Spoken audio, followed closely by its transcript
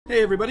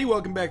Hey everybody,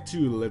 welcome back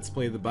to Let's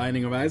Play The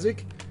Binding of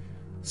Isaac.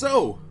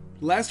 So,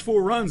 last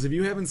 4 runs, if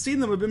you haven't seen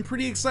them, have been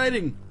pretty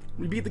exciting.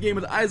 We beat the game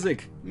with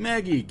Isaac,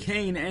 Maggie,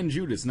 Cain, and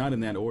Judas, not in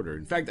that order.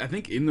 In fact, I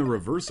think in the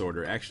reverse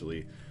order,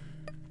 actually.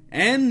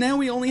 And now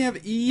we only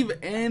have Eve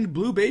and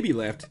Blue Baby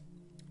left.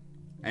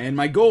 And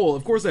my goal,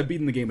 of course I've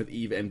beaten the game with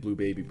Eve and Blue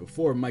Baby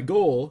before, my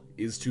goal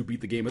is to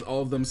beat the game with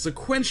all of them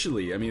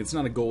sequentially. I mean, it's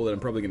not a goal that I'm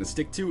probably going to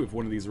stick to if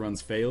one of these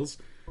runs fails,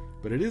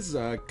 but it is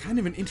kind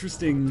of an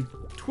interesting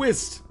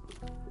twist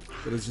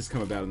that has just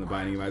come about in The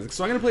Binding of Isaac.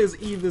 So I'm going to play as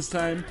Eve this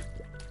time.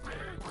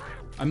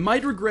 I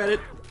might regret it,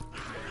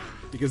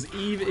 because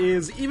Eve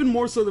is, even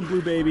more so than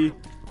Blue Baby,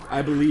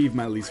 I believe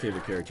my least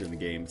favorite character in the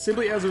game.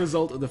 Simply as a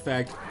result of the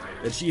fact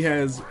that she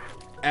has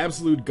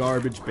absolute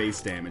garbage base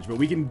damage. But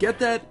we can get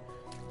that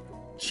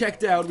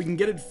checked out, we can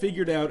get it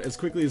figured out as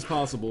quickly as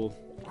possible.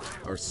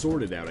 Or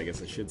sorted out, I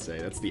guess I should say.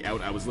 That's the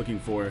out I was looking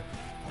for.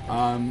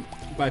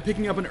 By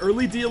picking up an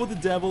early deal with the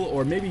devil,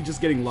 or maybe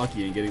just getting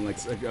lucky and getting like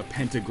a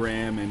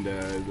pentagram and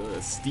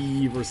a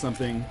Steve or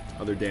something.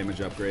 Other damage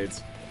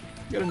upgrades.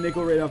 Got a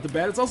nickel right off the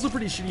bat. It's also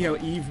pretty shitty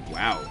how Eve,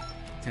 wow,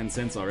 10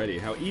 cents already.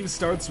 How Eve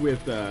starts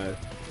with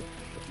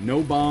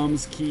no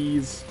bombs,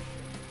 keys,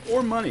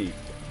 or money.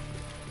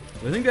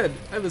 I think that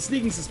I have a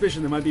sneaking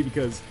suspicion that might be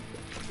because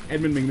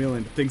Edmund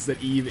McMillan thinks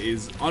that Eve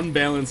is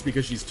unbalanced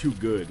because she's too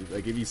good.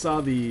 Like, if you saw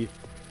the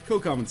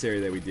co-commentary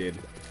that we did,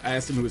 I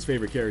asked him who his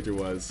favorite character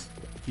was.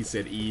 He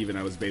said Eve, and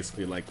I was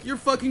basically like, you're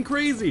fucking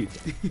crazy!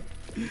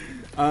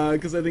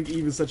 Because I think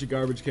Eve is such a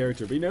garbage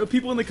character. But, you know,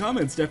 people in the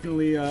comments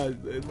definitely,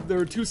 there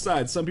were two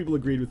sides. Some people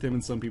agreed with him,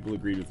 and some people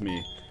agreed with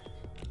me.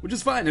 Which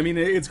is fine. I mean,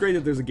 it's great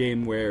that there's a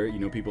game where, you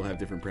know, people have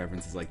different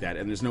preferences like that,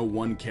 and there's no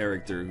one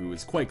character who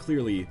is quite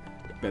clearly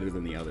better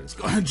than the others.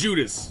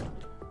 Judas!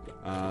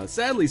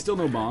 Sadly, still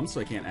no bombs, so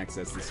I can't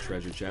access this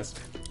treasure chest.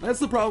 That's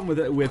the problem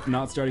with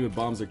not starting with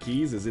bombs or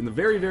keys, is in the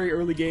very, very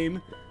early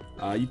game,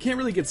 you can't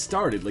really get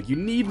started. Like, you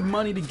need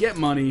money to get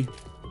money.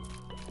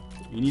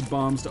 You need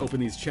bombs to open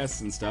these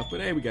chests and stuff,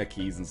 but hey, we got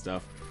keys and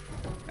stuff.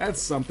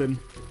 That's something.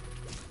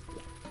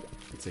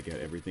 Let's take out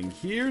everything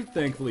here,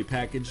 thankfully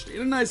packaged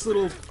in a nice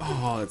little,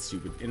 oh, that's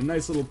stupid, in a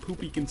nice little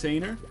poopy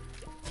container,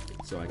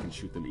 so I can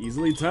shoot them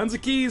easily. Tons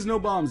of keys, no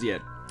bombs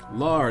yet.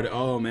 Lard,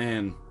 oh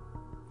man.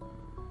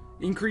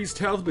 Increased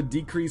health, but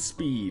decreased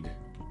speed.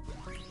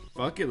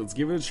 Fuck it, let's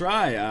give it a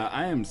try.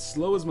 I am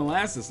slow as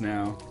molasses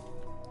now.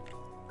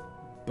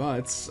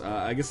 But,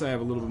 I guess I have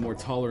a little bit more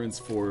tolerance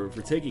for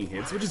taking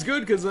hits, which is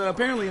good, because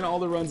apparently in all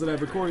the runs that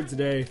I've recorded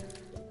today,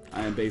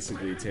 I am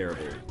basically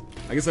terrible.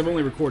 I guess I've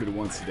only recorded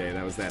once today,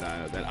 that was that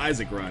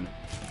Isaac run.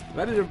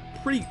 But I did a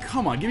pretty,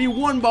 come on, give me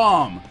one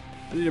bomb!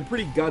 I did a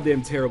pretty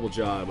goddamn terrible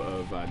job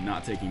of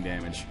not taking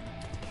damage.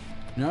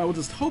 Now I will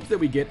just hope that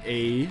we get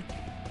a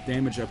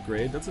damage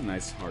upgrade. That's a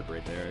nice heart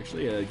right there,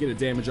 actually. Get a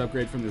damage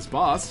upgrade from this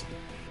boss.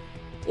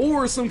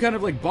 Or some kind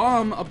of, like,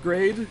 bomb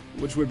upgrade,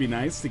 which would be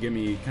nice to get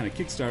me kind of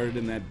kickstarted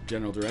in that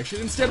general direction.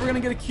 Instead, we're gonna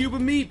get a cube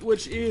of meat,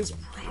 which is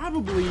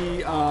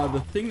probably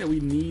the thing that we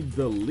need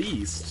the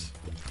least.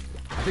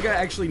 I think I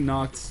actually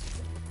knocked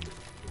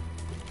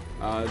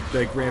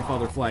the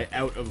grandfather fly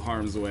out of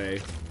harm's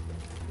way.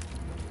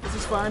 This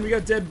is fine. We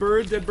got Dead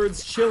Bird. Dead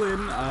Bird's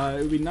chillin'.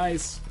 It would be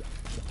nice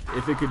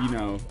if it could, you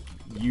know,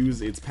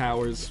 use its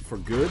powers for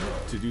good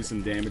to do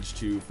some damage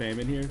to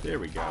Famine here. There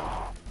we go.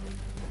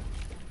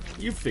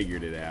 You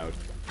figured it out.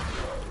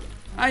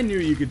 I knew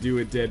you could do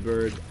it, Dead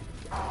Bird.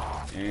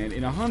 And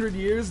in 100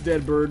 years,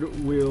 Dead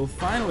Bird will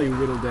finally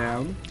whittle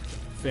down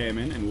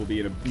Famine and we'll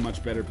be in a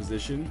much better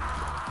position.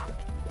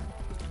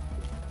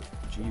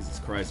 Jesus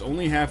Christ,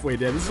 only halfway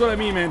dead. This is what I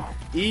mean, man.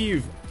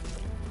 Eve.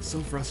 So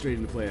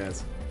frustrating to play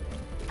as.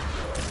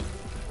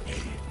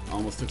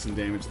 Almost took some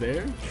damage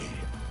there.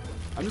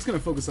 I'm just gonna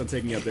focus on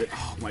taking out that.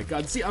 Oh my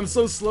god, see, I'm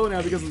so slow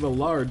now because of the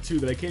lard, too,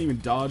 that I can't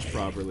even dodge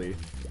properly.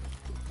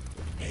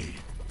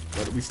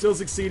 But we still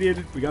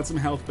succeeded. We got some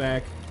health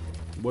back.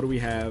 What do we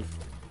have?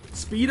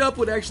 Speed up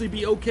would actually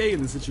be okay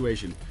in this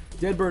situation.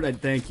 Dead Bird,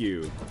 I'd thank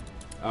you.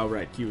 Oh,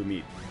 right, cube of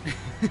meat.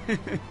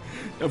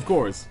 Of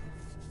course.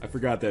 I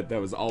forgot that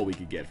was all we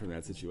could get from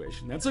that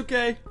situation. That's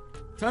okay.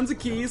 Tons of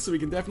keys, so we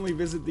can definitely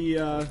visit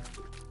the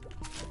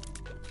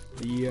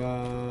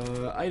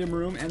item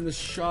room and the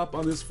shop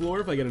on this floor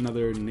if I get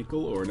another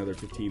nickel or another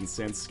 15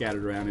 cents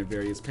scattered around in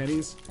various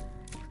pennies.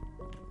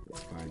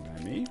 That's fine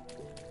by me.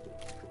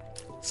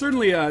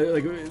 Certainly,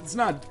 like, it's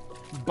not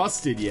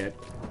busted yet.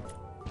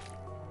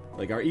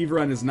 Like, our Eve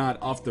run is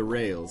not off the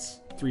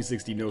rails.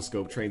 360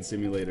 no-scope train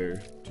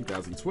simulator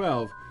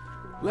 2012.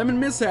 Lemon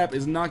Mishap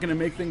is not going to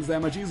make things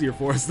that much easier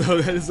for us,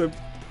 though. That is a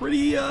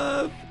pretty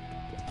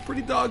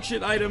dog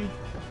shit item.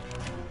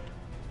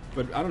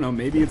 But, I don't know,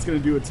 maybe it's going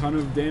to do a ton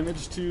of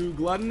damage to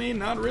Gluttony?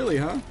 Not really,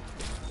 huh?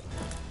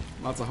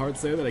 Lots of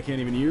hearts there that I can't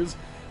even use.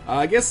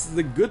 I guess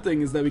the good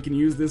thing is that we can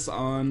use this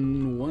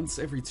on once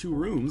every 2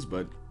 rooms,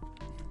 but,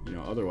 you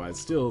know, otherwise,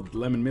 still,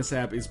 Lemon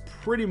Mishap is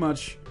pretty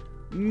much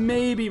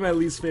maybe my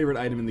least favorite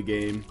item in the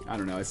game. I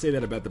don't know, I say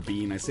that about the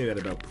bean, I say that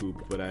about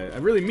poop, but I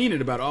really mean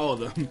it about all of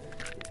them.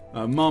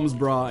 Mom's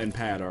bra and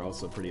pad are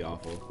also pretty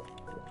awful.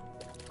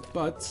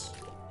 But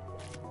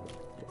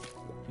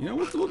You know,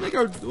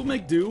 we'll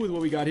make do with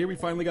what we got here. We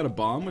finally got a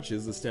bomb, which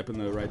is a step in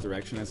the right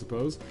direction, I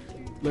suppose.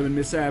 Lemon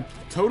mishap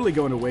totally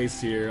going to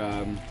waste here.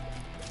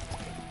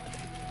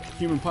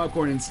 Human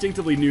popcorn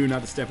instinctively knew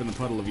not to step in the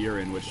puddle of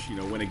urine, which, you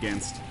know, went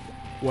against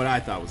what I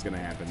thought was going to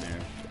happen there.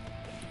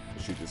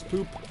 Shoot this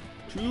poop.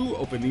 2,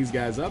 open these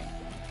guys up.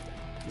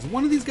 Is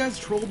one of these guys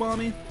troll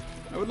bomby?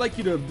 I would like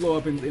you to blow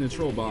up in a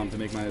troll bomb to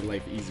make my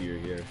life easier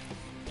here.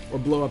 Or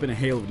blow up in a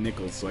hail of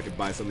nickels so I could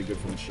buy something good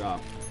from the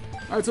shop.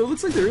 Alright, so it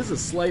looks like there is a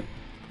slight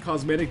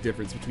cosmetic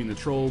difference between the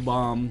troll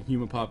bomb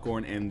human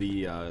popcorn and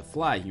the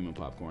fly human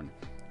popcorn.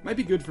 Might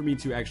be good for me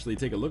to actually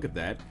take a look at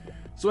that,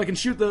 so I can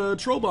shoot the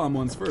troll bomb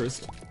ones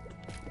first,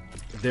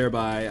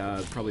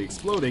 thereby probably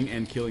exploding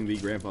and killing the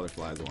grandfather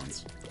flies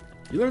ones.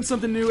 You learn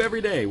something new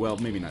every day. Well,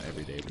 maybe not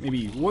every day, but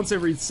maybe once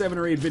every 7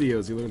 or 8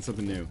 videos you learn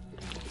something new.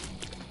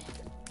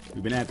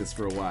 We've been at this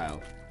for a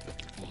while.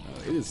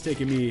 It has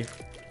taken me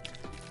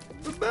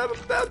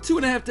about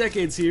 2.5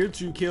 decades here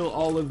to kill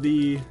all of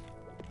the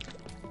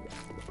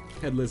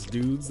headless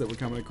dudes that we're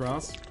coming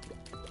across.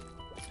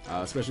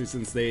 Especially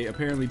since they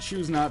apparently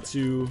choose not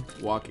to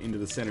walk into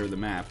the center of the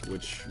map,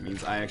 which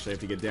means I actually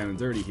have to get down and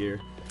dirty here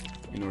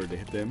in order to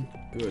hit them.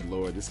 Good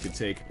lord, this could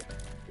take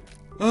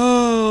a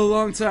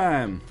long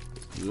time.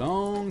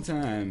 Long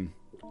time.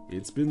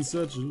 It's been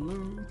such a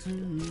long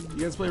time.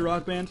 You guys play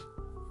Rock Band?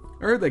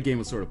 I heard that game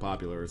was sort of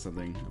popular or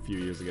something a few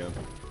years ago.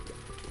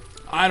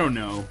 I don't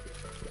know.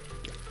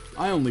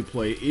 I only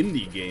play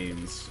indie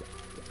games.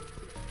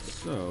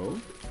 So,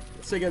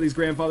 let's take out these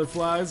grandfather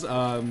flies.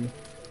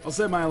 I'll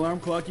set my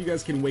alarm clock. You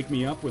guys can wake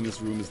me up when this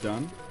room is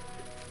done.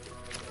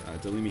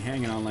 Don't leave me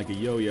hanging on like a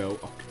yo-yo.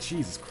 Oh,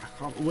 Jesus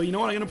Christ. Well, you know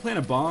what? I'm going to plant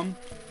a bomb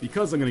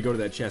because I'm going to go to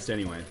that chest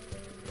anyway.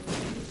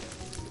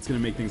 It's going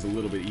to make things a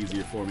little bit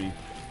easier for me.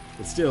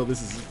 But still,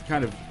 this is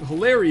kind of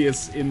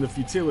hilarious in the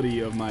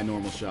futility of my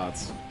normal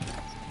shots.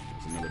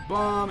 There's another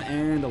bomb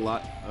and a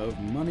lot of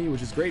money,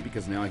 which is great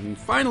because now I can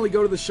finally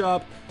go to the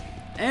shop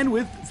and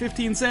with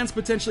 15 cents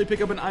potentially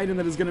pick up an item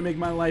that is going to make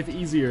my life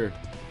easier.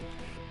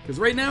 Because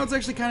right now it's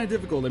actually kind of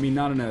difficult. I mean,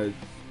 not in a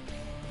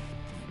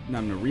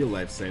real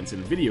life sense, in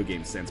a video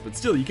game sense, but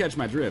still, you catch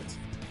my drift.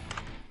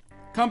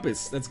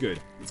 Compass, that's good.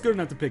 It's good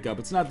enough to pick up.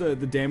 It's not the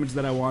damage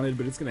that I wanted,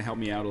 but it's going to help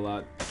me out a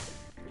lot.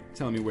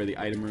 Telling me where the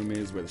item room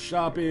is, where the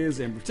shop is,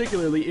 and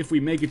particularly, if we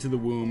make it to the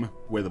womb,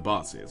 where the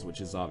boss is,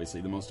 which is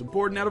obviously the most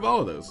important out of all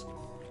of those.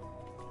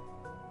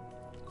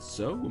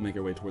 So, we'll make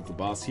our way towards the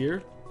boss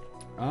here.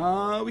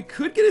 We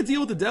could get a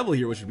deal with the devil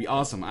here, which would be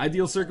awesome.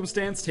 Ideal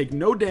circumstance, take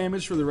no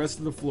damage for the rest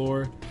of the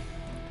floor.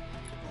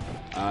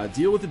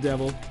 Deal with the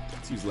devil.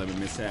 Let's use Lemon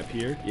Mishap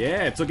here.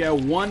 Yeah, it took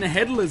out one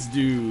headless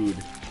dude.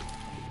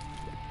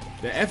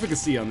 The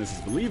efficacy on this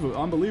is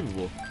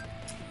unbelievable.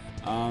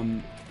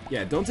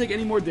 Yeah, don't take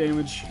any more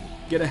damage.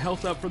 Get a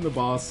health up from the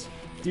boss.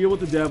 Deal with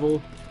the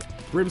devil.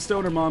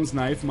 Brimstone or Mom's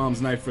Knife.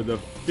 Mom's Knife for the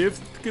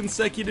 5th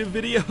consecutive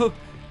video.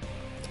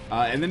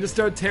 And then just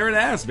start tearing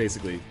ass,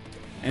 basically.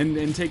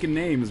 And taking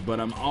names, but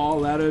I'm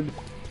all out of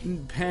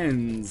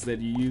pens that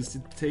you use to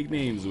take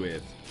names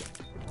with.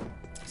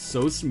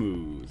 So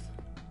smooth.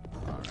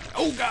 Alright.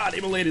 Oh god,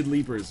 immolated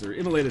leapers, or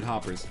immolated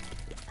hoppers.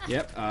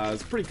 Yep, I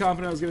was pretty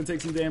confident I was going to take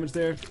some damage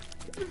there.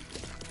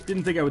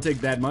 Didn't think I would take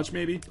that much,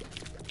 maybe.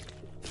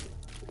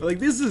 But, like,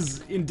 this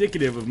is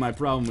indicative of my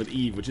problem with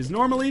Eve, which is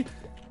normally,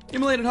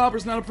 immolated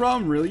hopper's not a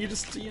problem, really. You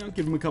just, you know,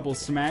 give them a couple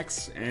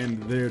smacks,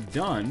 and they're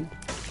done.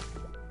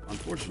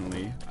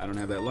 Unfortunately, I don't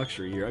have that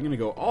luxury here. I'm going to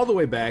go all the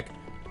way back,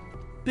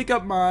 pick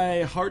up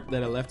my heart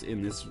that I left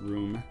in this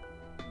room.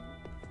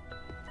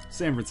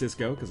 San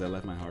Francisco, because I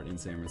left my heart in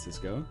San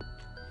Francisco.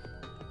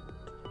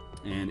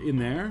 And in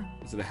there,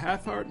 is it a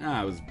half heart?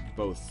 Nah, it was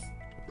both.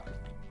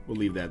 We'll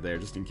leave that there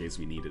just in case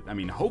we need it. I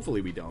mean,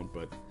 hopefully we don't,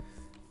 but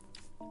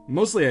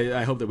mostly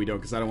I hope that we don't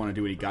because I don't want to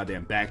do any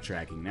goddamn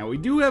backtracking. Now, we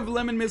do have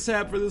Lemon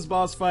Mishap for this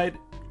boss fight.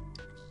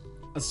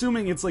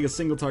 Assuming it's like a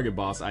single target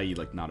boss, i.e.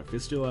 like not a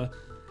fistula.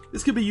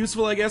 This could be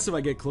useful, I guess, if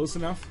I get close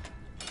enough.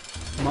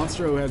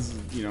 Monstro has,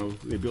 you know,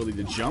 the ability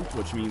to jump,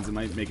 which means it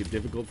might make it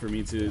difficult for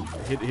me to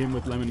hit him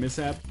with Lemon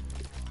Mishap.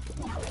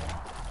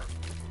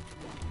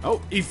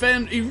 Oh, he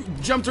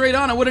jumped right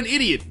on it, what an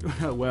idiot!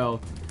 Well,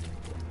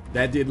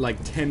 that did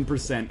like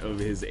 10% of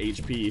his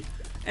HP.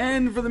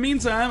 And for the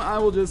meantime, I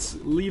will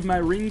just leave my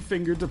ring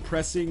finger to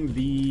pressing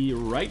the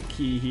right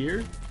key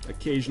here,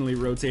 occasionally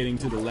rotating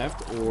to the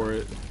left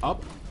or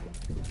up.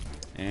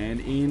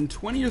 And in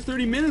 20 or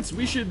 30 minutes,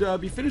 we should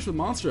be finished with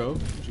Monstro,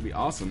 which would be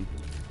awesome.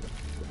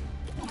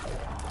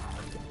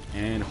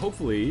 And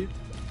hopefully,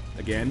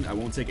 again, I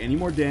won't take any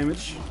more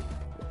damage.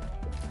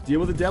 Deal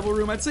with the devil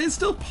room, I'd say it's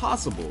still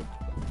possible.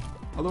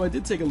 Although I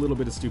did take a little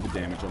bit of stupid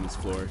damage on this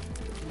floor.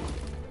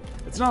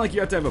 It's not like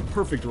you have to have a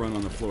perfect run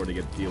on the floor to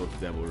get to deal with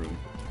the devil room.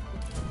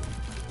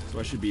 So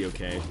I should be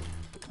okay.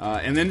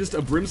 And then just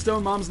a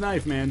Brimstone Mom's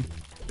Knife, man.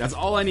 That's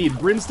all I need.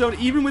 Brimstone,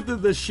 even with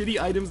the shitty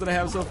items that I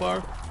have so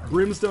far,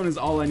 Brimstone is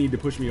all I need to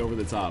push me over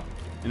the top.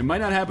 And it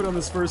might not happen on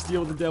this first deal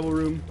with the devil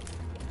room.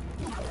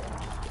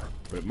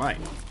 But it might.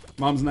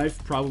 Mom's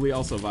knife, probably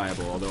also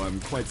viable, although I'm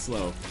quite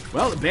slow.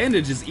 Well,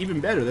 bandage is even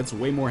better. That's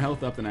way more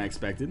health up than I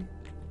expected.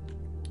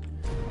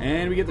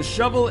 And we get the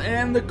shovel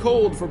and the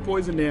cold for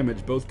poison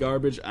damage. Both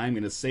garbage. I'm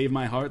going to save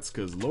my hearts,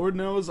 because Lord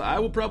knows I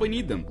will probably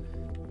need them.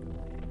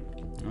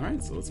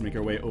 Alright, so let's make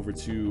our way over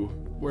to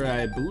where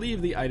I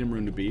believe the item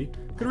room to be.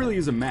 Could really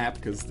use a map,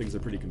 because things are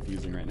pretty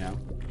confusing right now.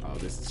 Oh,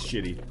 this is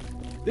shitty.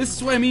 This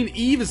is what I mean.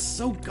 Eve is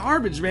so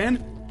garbage,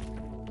 man.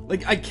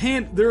 Like, I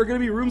can't... There are going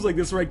to be rooms like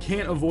this where I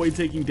can't avoid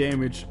taking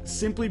damage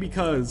simply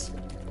because,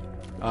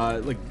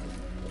 like,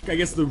 I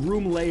guess the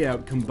room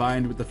layout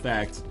combined with the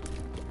fact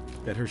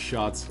that her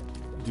shots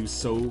do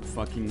so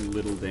fucking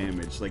little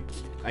damage. Like,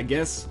 I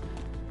guess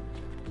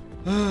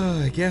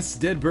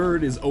Dead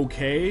Bird is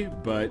okay,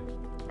 but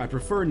I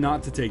prefer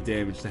not to take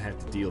damage to have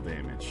to deal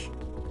damage.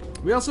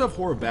 We also have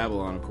Whore of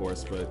Babylon, of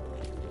course, but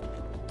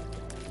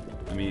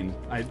I mean,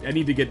 I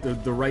need to get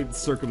the right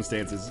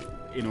circumstances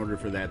in order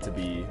for that to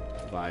be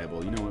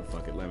viable. You know what?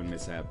 Fuck it. Lemon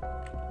Mishap.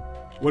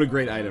 What a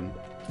great item.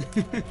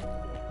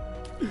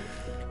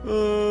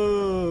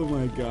 Oh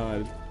my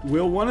god.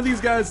 Will one of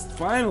these guys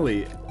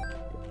finally...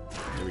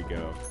 There we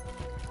go.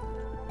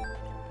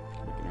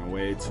 Making our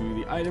way to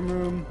the item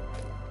room.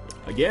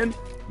 Again,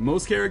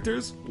 most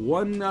characters,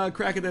 one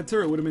crack at that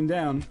turret would have been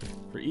down.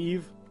 For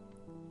Eve,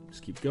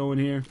 just keep going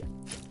here.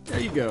 There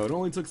you go. It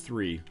only took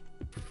 3.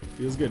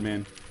 Feels good,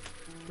 man.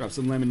 Drop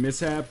some Lemon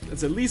Mishap.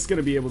 That's at least going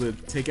to be able to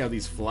take out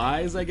these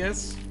flies, I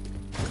guess.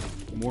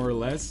 More or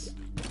less.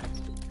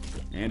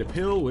 And a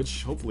pill,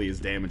 which hopefully is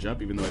damage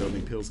up, even though I don't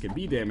think pills can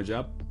be damage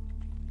up.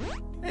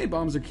 Hey,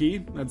 bombs are key.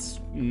 That's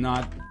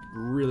not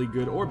really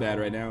good or bad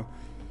right now.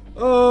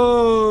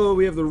 Oh,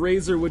 we have the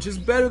Razor, which is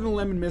better than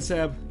Lemon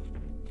Mishap.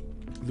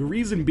 The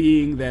reason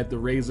being that the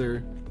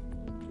Razor,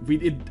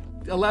 it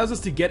allows us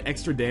to get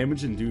extra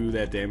damage and do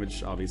that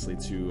damage, obviously,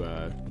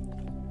 to...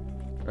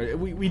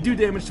 we do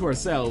damage to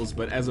ourselves,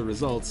 but as a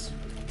result,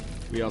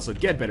 we also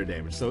get better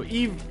damage. So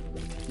Eve,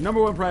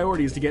 #1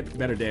 priority is to get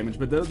better damage,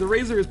 but the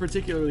Razor is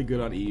particularly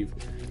good on Eve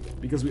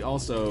because we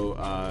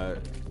also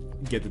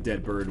get the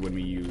Dead Bird when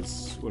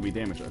we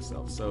damage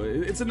ourselves. So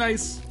it's a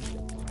nice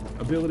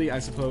ability, I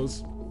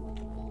suppose.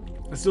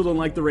 I still don't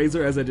like the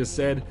Razor, as I just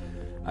said.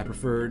 I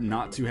prefer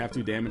not to have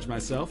to damage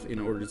myself in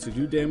order to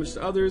do damage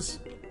to others,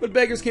 but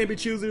beggars can't be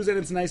choosers, and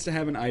it's nice to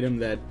have an item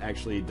that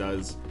actually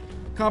does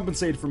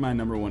compensate for my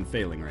 #1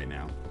 failing right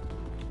now.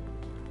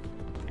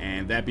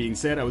 And that being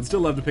said, I would still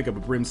love to pick up a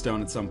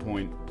Brimstone at some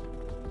point.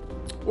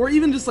 Or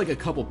even just like a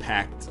couple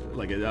pact,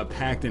 like a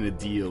pact and a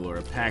deal, or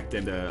a pact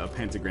and a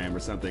pentagram or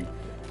something.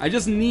 I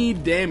just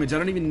need damage. I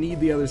don't even need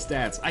the other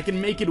stats. I can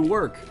make it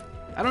work.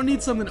 I don't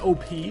need something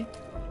OP,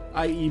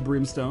 i.e.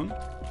 Brimstone.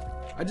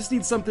 I just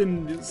need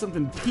something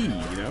P,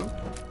 you know?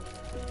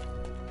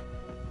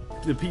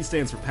 The P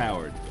stands for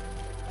powered.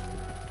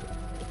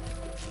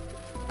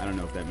 I don't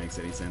know if that makes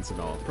any sense at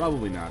all.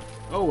 Probably not.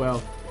 Oh well.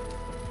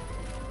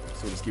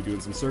 So we'll just keep doing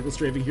some circle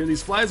strafing here.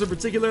 These flies are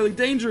particularly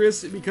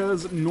dangerous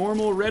because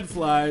normal red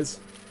flies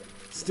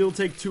still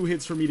take 2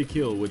 hits for me to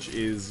kill, which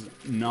is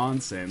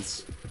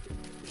nonsense.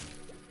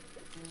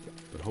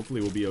 But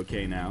hopefully we'll be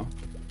okay now.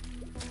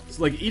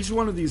 So like each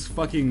one of these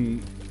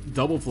fucking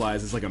double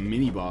flies is like a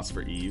mini boss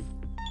for Eve.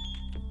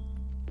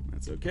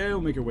 That's okay, we'll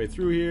make our way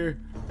through here.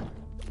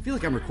 I feel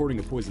like I'm recording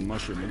a poison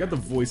mushroom. I got the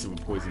voice of a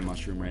poison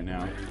mushroom right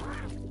now.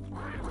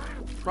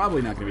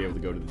 Probably not going to be able to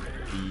go to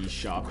the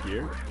shop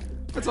here.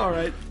 That's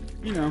alright,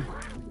 you know.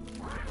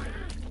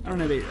 I don't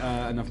have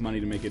enough money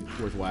to make it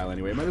worthwhile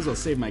anyway. Might as well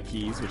save my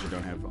keys, which I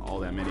don't have all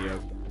that many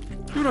of.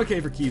 Doing okay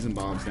for keys and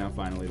bombs now,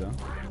 finally, though.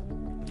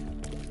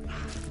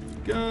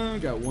 Go,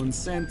 got 1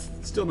 cent.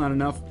 Still not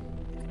enough.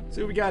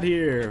 See what we got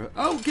here.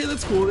 Oh, okay,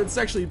 that's cool. It's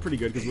actually pretty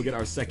good because we'll get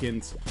our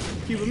 2nd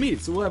cube of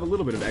meat, so we'll have a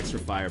little bit of extra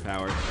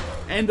firepower.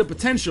 And the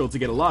potential to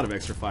get a lot of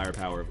extra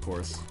firepower, of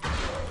course.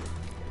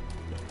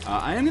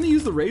 I am going to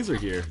use the Razor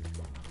here.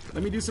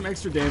 Let me do some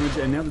extra damage,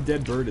 and now the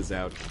Dead Bird is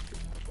out.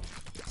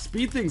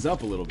 Speed things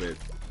up a little bit.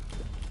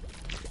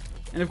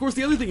 And of course,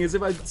 the other thing is,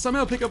 if I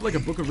somehow pick up like a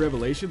Book of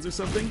Revelations or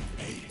something,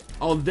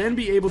 I'll then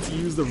be able to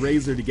use the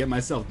Razor to get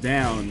myself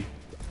down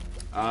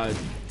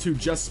to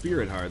just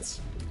Spirit Hearts.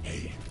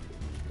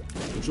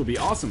 Which will be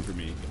awesome for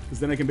me, because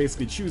then I can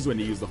basically choose when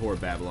to use the Whore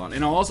of Babylon.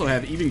 And I'll also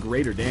have even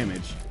greater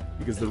damage,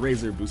 because the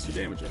Razor boosts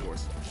your damage, of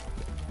course.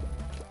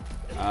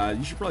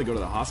 You should probably go to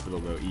the hospital,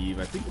 though, Eve.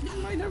 I think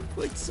you might have,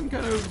 like, some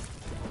kind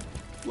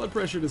of blood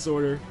pressure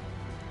disorder.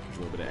 There's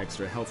a little bit of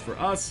extra health for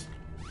us.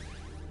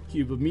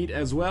 Cube of meat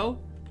as well.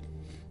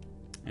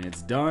 And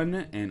it's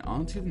done, and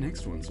on to the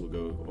next one. So we'll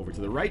go over to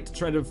the right to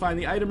try to find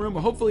the item room.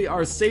 Hopefully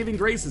our saving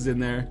grace is in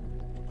there.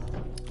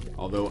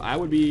 Although I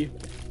would be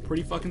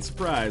pretty fucking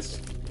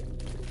surprised.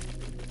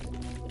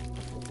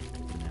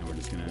 Now we're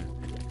just gonna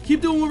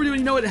keep doing what we're doing.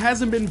 You know, it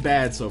hasn't been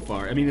bad so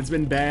far. I mean, it's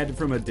been bad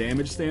from a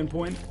damage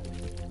standpoint,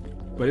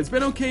 but it's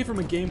been okay from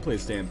a gameplay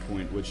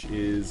standpoint, which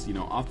is, you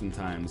know,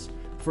 oftentimes,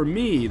 for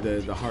me,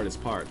 the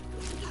hardest part.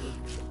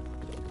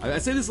 I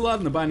say this a lot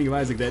in The Binding of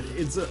Isaac, that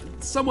it's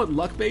somewhat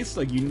luck-based.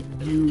 Like,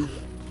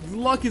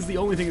 luck is the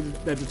only thing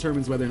that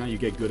determines whether or not you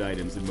get good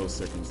items in most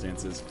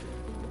circumstances.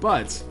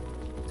 But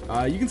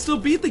you can still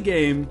beat the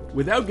game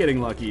without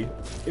getting lucky.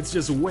 It's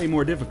just way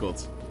more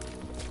difficult.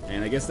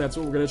 And I guess that's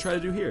what we're going to try to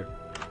do here.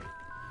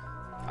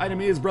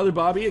 Item A is Brother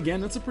Bobby. Again,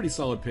 that's a pretty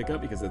solid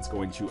pickup because that's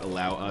going to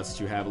allow us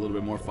to have a little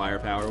bit more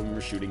firepower when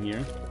we're shooting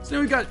here. So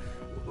now we've got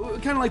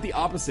kind of like the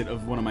opposite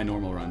of one of my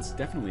normal runs.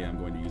 Definitely I'm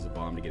going to use a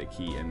bomb to get a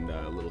key and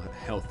a little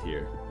health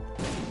here.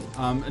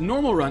 A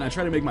normal run, I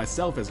try to make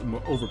myself as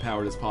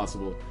overpowered as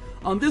possible.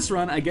 On this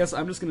run, I guess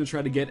I'm just going to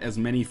try to get as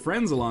many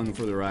friends along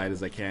for the ride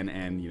as I can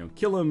and, you know,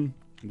 kill them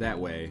that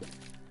way.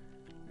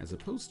 As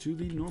opposed to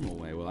the normal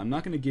way. Well, I'm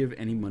not going to give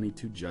any money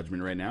to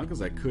Judgment right now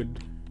because I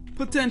could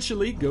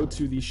potentially go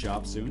to the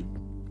shop soon.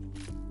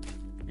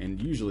 And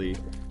usually,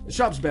 the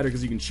shop's better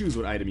because you can choose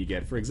what item you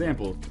get. For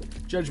example,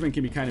 Judgment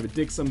can be kind of a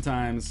dick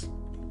sometimes.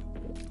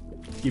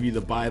 Give you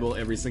the Bible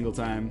every single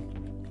time.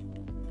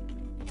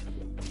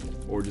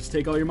 Or just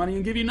take all your money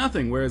and give you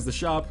nothing. Whereas the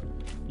shop,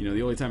 you know,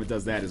 the only time it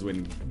does that is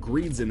when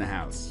greed's in the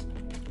house.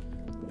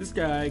 This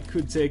guy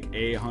could take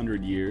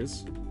 100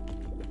 years.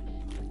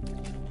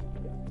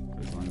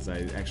 As long as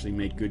I actually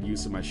make good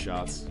use of my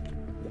shots.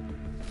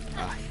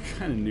 I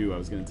kind of knew I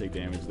was going to take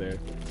damage there.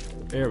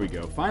 There we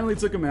go. Finally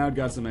took him out,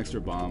 got some extra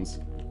bombs.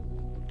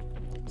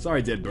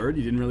 Sorry, Dead Bird,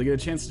 you didn't really get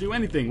a chance to do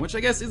anything, which I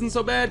guess isn't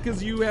so bad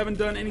because you haven't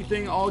done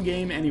anything all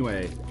game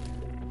anyway.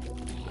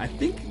 I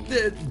think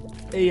the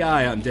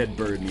AI on Dead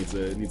Bird needs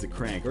a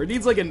crank, or it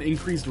needs like an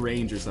increased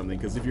range or something,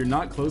 because if you're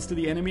not close to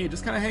the enemy, it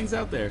just kind of hangs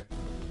out there.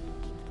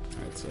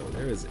 Alright, so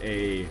there is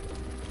a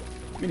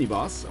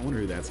mini-boss. I wonder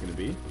who that's going to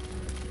be.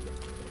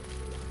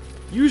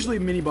 Usually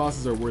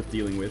mini-bosses are worth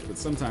dealing with, but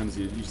sometimes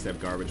you just have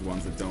garbage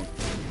ones that don't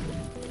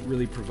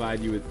really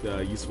provide you with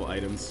useful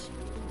items.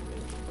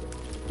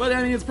 But,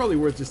 I mean, it's probably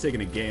worth just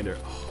taking a gander.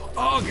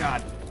 Oh,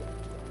 God!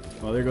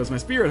 Well, there goes my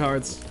spirit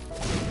hearts.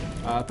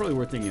 Probably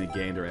worth taking a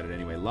gander at it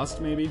anyway.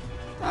 Lust, maybe?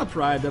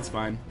 Pride, that's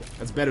fine.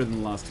 That's better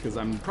than Lust, because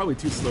I'm probably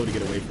too slow to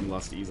get away from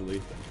Lust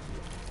easily.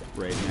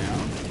 Right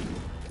now.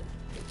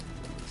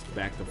 Just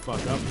back the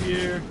fuck up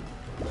here.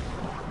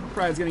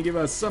 Pride's gonna give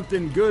us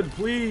something good,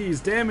 please.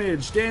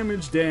 Damage,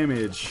 damage,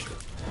 damage.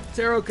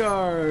 Tarot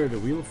card,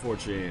 Wheel of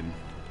Fortune.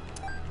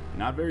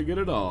 Not very good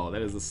at all.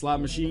 That is the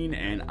slot machine,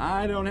 and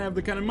I don't have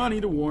the kind of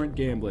money to warrant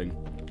gambling.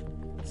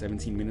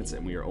 17 minutes,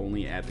 and we are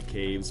only at the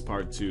caves,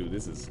 part 2.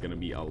 This is gonna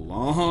be a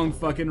long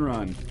fucking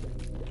run.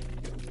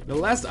 The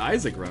last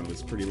Isaac run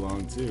was pretty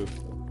long, too.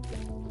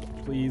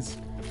 Please,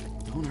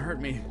 don't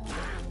hurt me.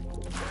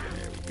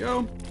 There we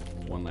go.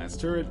 One last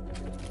turret.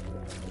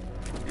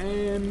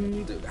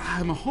 And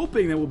I'm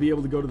hoping that we'll be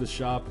able to go to the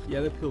shop. Yeah,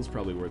 that pill's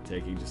probably worth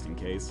taking, just in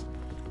case.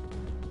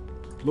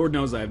 Lord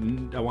knows I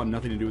want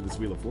nothing to do with this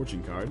Wheel of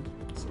Fortune card.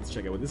 So let's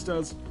check out what this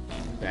does.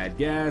 Bad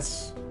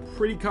gas.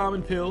 Pretty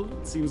common pill,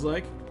 it seems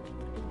like.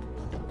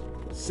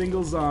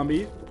 Single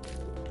zombie.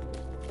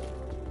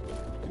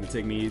 Gonna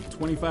take me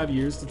 25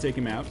 years to take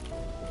him out.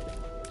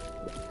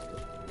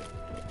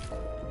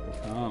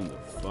 Come the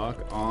fuck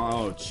on.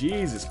 Oh,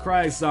 Jesus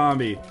Christ,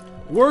 zombie.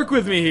 Work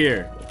with me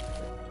here.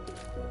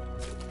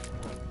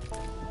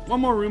 One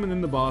more room and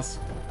then the boss.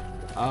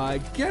 I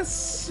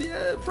guess,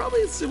 yeah,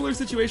 probably a similar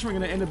situation. We're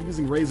going to end up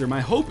using Razor.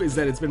 My hope is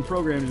that it's been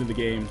programmed into the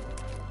game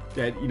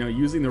that, you know,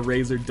 using the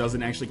Razor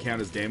doesn't actually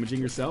count as damaging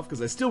yourself,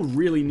 because I still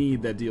really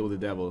need that deal with the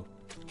devil.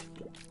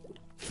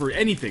 For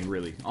anything,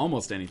 really.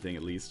 Almost anything,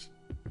 at least.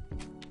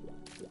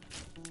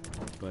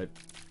 But,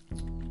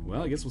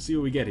 well, I guess we'll see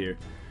what we get here.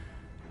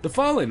 The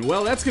Fallen.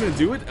 Well, that's going to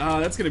do it.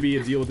 That's going to be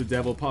a deal with the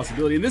devil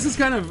possibility. And this is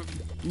kind of,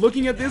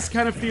 looking at this,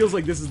 kind of feels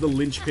like this is the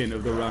linchpin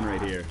of the run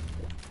right here.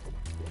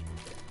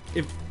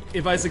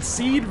 If I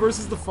succeed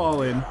versus the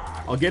Fallen,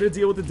 I'll get a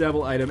deal with the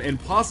devil item and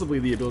possibly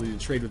the ability to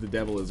trade with the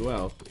devil as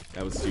well.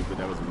 That was stupid.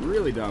 That was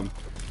really dumb.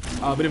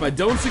 But if I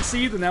don't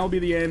succeed, then that will be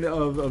the end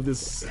of this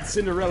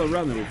Cinderella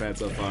run that we've had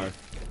so far.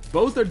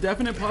 Both are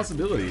definite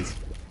possibilities.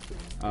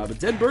 But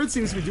Dead Bird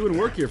seems to be doing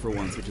work here for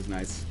once, which is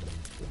nice.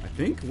 I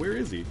think. Where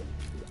is he?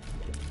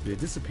 Did it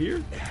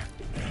disappear?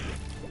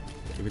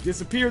 If it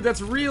disappeared,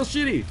 that's real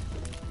shitty.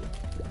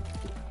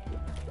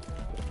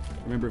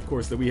 Remember, of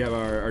course, that we have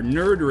our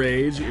nerd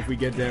rage if we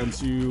get down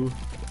to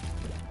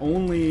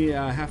only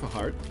half a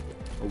heart.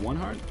 Or one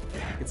heart? I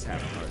think it's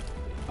half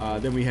a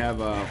heart. Then we have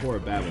Horror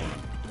Babylon.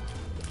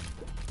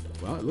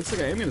 Well, it looks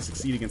like I am going to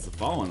succeed against the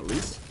Fallen, at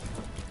least.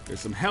 There's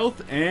some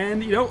health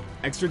and, you know,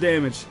 extra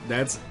damage.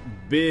 That's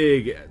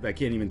big. I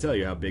can't even tell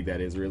you how big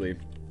that is, really.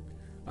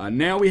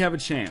 Now we have a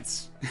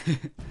chance.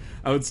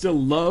 I would still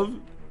love,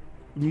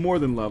 more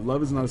than love.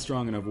 Love is not a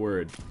strong enough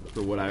word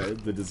for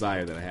what the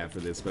desire that I have for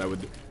this, but I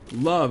would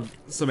love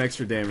some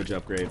extra damage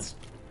upgrades.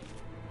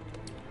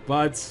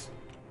 But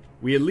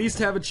we at least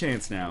have a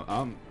chance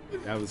now.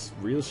 That was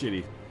real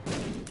shitty.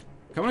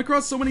 Coming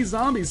across so many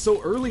zombies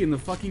so early in the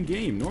fucking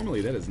game.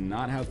 Normally that is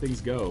not how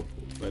things go.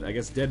 But I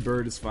guess Dead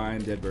Bird is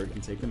fine. Dead Bird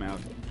can take them out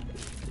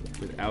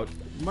without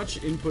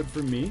much input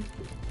from me.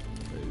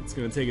 It's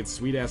gonna take its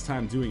sweet ass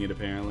time doing it,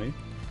 apparently.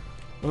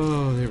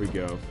 Oh, there we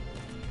go.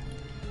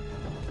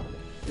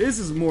 This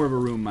is more of a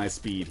room my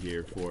speed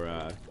here for,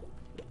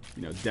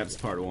 you know, Depths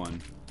Part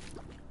 1.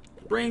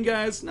 Brain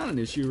guys, not an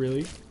issue,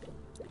 really.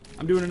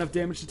 I'm doing enough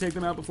damage to take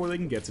them out before they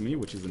can get to me,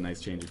 which is a nice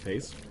change of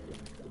pace.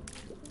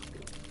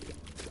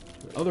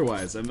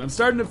 Otherwise, I'm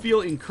starting to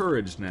feel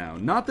encouraged now.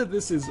 Not that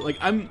this is, like,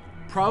 I'm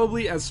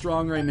probably as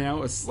strong right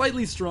now,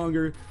 slightly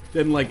stronger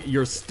than, like,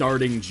 your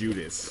starting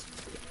Judas.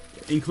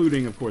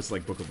 Including, of course,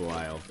 like, Book of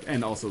Belial.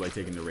 And also, like,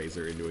 taking the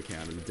Razor into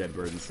account and the Dead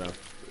Bird and stuff.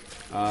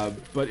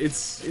 But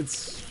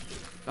it's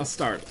a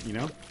start, you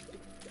know?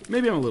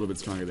 Maybe I'm a little bit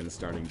stronger than a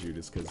starting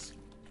Judas, because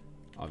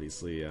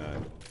obviously, you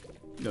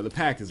know, the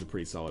Pact is a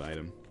pretty solid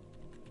item.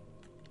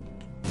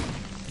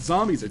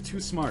 Zombies are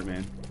too smart,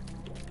 man.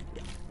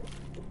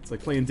 It's like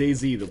playing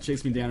DayZ. They'll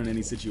chase me down in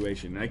any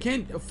situation. And I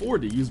can't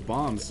afford to use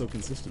bombs so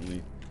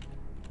consistently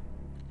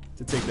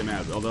to take them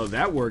out, although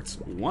that worked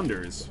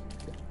wonders.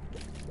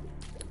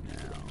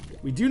 Now,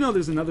 we do know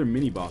there's another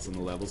mini-boss on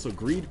the level, so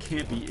Greed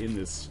can't be in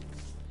this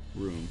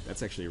room.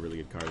 That's actually a really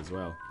good card as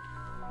well.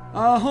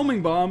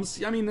 Homing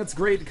bombs. I mean, that's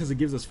great because it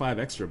gives us 5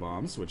 extra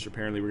bombs, which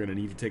apparently we're going to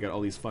need to take out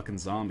all these fucking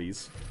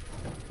zombies.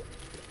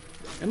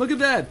 And look at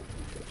that!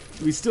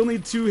 We still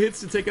need 2 hits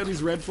to take out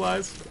these red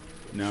flies?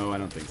 No, I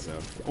don't think so.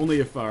 Only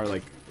if our,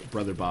 like,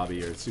 Brother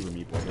Bobby or Super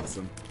Meatball hits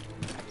them.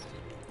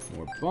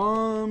 More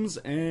bombs,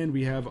 and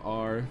we have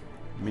our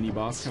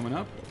mini-boss coming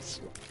up,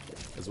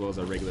 as well as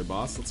our regular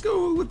boss. Let's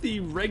go with the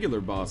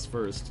regular boss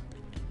first.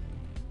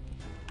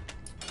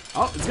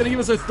 Oh, it's gonna give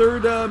us our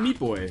 3rd Meat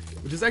Boy,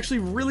 which is actually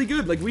really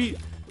good.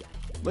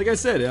 Like I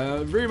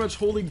said, very much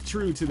holding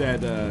true to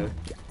that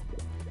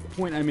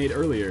point I made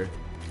earlier,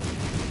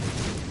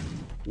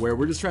 where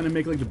we're just trying to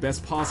make like the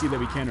best posse that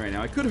we can right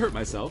now. I could hurt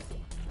myself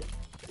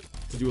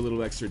to do a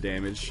little extra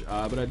damage,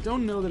 but I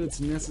don't know that it's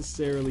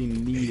necessarily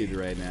needed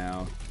right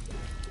now.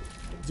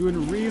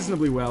 Doing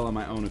reasonably well on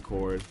my own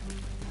accord.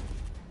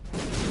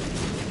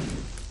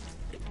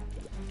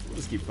 We'll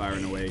just keep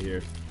firing away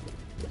here.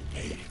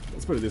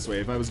 Let's put it this way,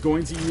 if I was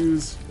going to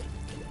use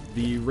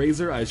the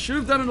Razor, I should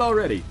have done it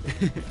already.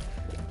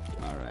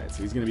 Alright,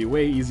 so he's going to be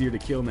way easier to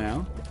kill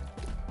now.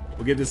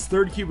 We'll get this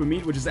 3rd cube of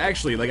meat, which is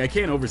actually, like, I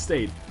can't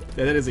overstate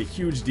that is a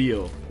huge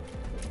deal.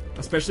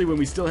 Especially when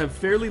we still have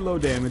fairly low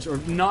damage, or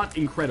not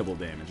incredible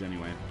damage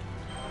anyway.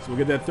 So we'll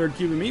get that 3rd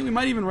cube of meat. We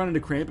might even run into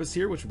Krampus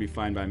here, which would be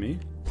fine by me.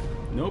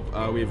 Nope,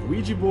 we have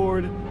Ouija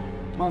board,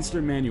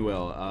 Monster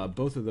Manual.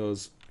 Both of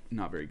those,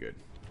 not very good.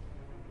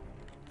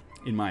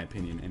 In my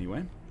opinion,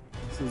 anyway.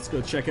 So let's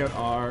go check out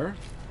our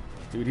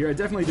dude here. I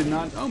definitely did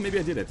not... Oh, maybe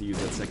I did have to use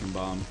that 2nd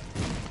bomb.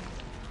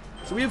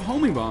 So we have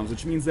homing bombs,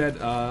 which means that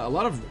a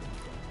lot of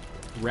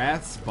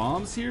Wrath's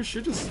bombs here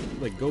should just,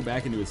 like, go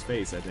back into his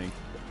face, I think.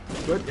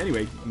 But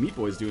anyway, Meat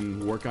Boy's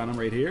doing work on him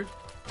right here.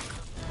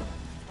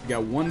 We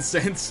got 1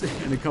 cent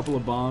and a couple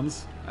of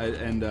bombs.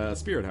 And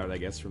Spirit Heart, I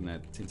guess, from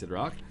that Tinted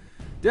Rock.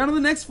 Down to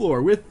the next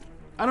floor with,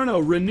 I don't know,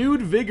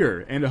 renewed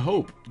vigor and a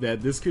hope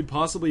that this could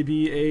possibly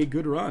be a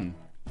good run.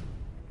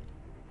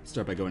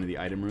 Start by going to the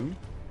item room.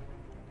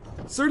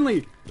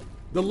 Certainly,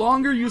 the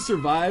longer you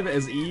survive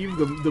as Eve,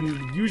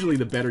 usually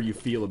the better you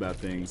feel about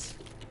things.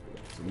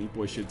 So Meat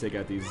Boy should take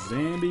out these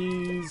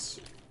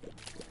zombies.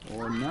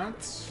 Or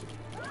not.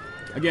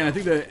 Again, I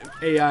think the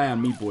AI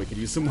on Meat Boy could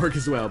use some work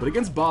as well, but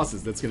against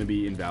bosses, that's going to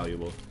be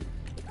invaluable.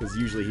 Because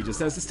usually he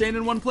just has to stand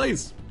in one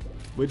place,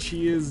 which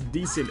he is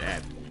decent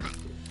at.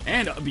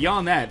 And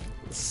beyond that,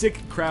 sick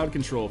crowd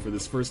control for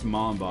this first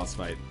Mom boss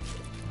fight.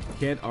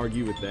 Can't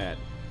argue with that.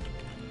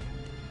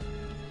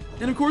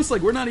 And of course,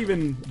 like, we're not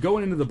even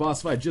going into the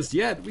boss fight just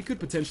yet. We could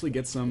potentially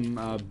get some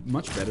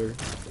much better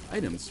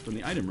items from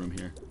the item room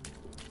here.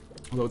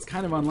 Although it's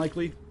kind of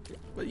unlikely,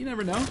 but you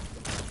never know.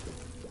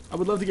 I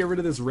would love to get rid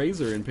of this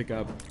Razor and pick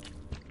up,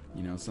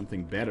 you know,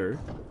 something better.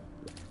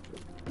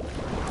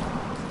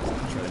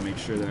 Try to make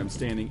sure that I'm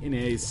standing in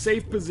a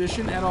safe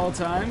position at all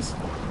times.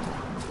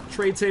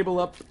 Tray table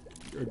up,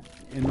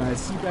 and my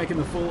seat back in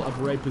the full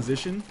upright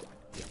position.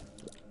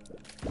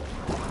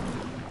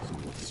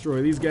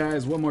 Destroy these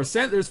guys. 1 more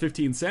cent. There's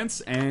 15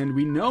 cents. And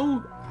we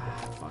know...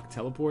 fuck,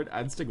 teleport?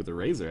 I'd stick with the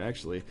Razor,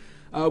 actually.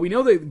 We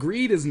know that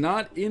Greed is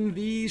not in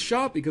the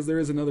shop because there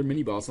is another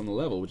mini-boss on the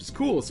level, which is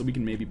cool, so we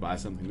can maybe buy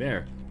something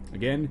there.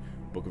 Again,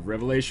 Book of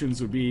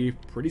Revelations would be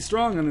pretty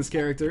strong on this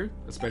character,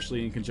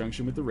 especially in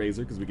conjunction with the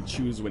Razor, because we could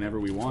choose whenever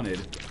we wanted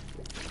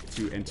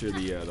to enter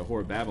the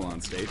Whore of Babylon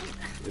state.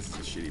 This is a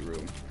shitty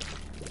room.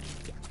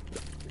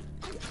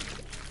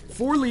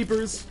 4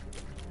 Leapers,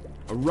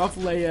 a rough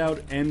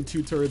layout, and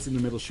 2 turrets in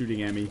the middle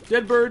shooting at me.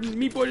 Dead Bird and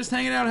Meat Boy just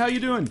hanging out. How you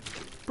doing?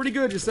 Pretty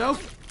good.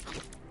 Yourself?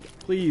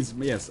 Please.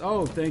 Yes.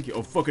 Oh, thank you.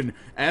 Oh, fucking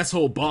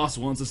asshole boss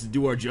wants us to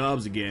do our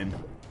jobs again.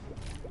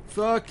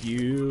 Fuck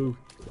you.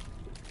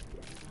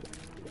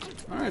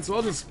 Alright, so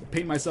I'll just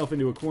paint myself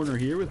into a corner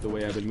here with the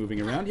way I've been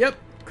moving around. Yep.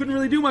 Couldn't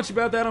really do much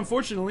about that,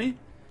 unfortunately.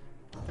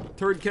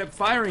 Turret kept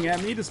firing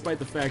at me despite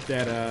the fact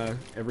that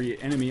every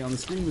enemy on the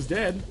screen was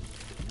dead.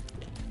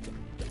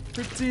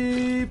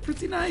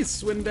 Pretty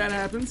nice when that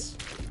happens.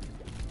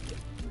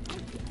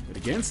 But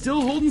again,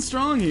 still holding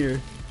strong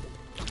here.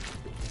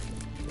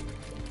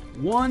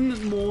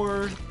 1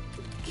 more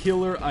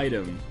killer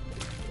item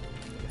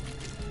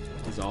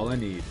is all I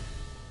need.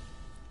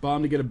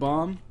 Bomb to get a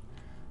bomb.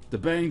 The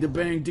bang,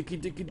 dicky,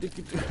 dicky,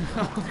 dicky.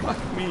 Oh,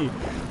 fuck me.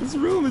 This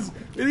room is...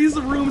 These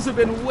rooms have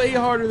been way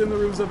harder than the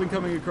rooms I've been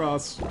coming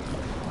across.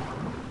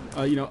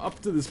 You know, up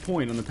to this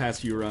point on the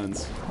past few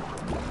runs.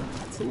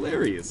 It's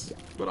hilarious,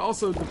 but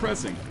also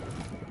depressing.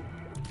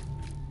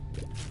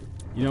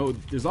 You know,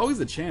 there's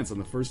always a chance on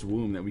the first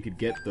womb that we could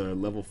get the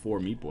level 4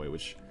 Meat Boy,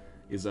 which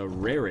is a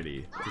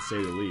rarity, to say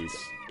the least.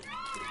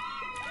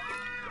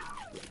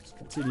 Just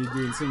continue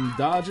doing some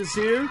dodges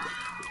here.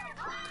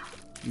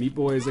 Meat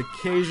Boy is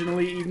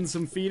occasionally eating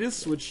some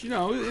fetus, which, you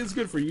know, is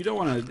good for you. You don't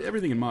want to...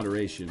 Everything in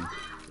moderation.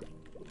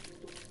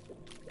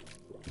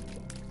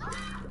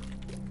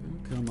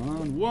 Come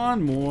on,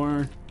 one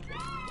more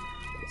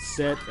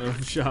set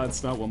of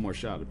shots. Not one more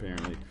shot,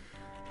 apparently.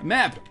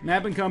 Map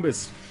and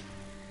compass.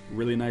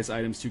 Really nice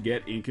items to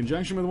get in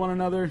conjunction with one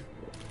another.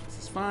 This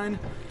is fine.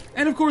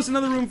 And of course,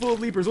 another room full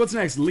of leapers. What's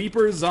next?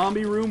 Leaper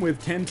zombie room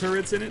with 10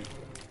 turrets in it.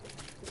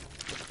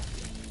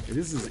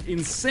 This is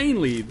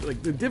insanely,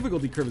 like, the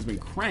difficulty curve has been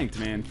cranked,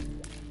 man.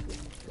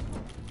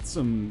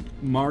 Some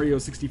Mario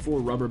 64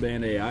 rubber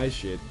band AI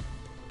shit.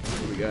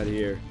 What do we got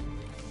here?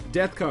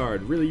 Death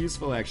card, really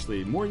useful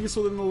actually. More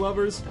useful than the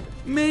lovers?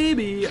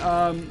 Maybe.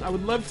 I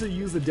would love to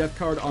use the death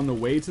card on the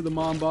way to the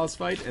mom boss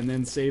fight and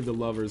then save the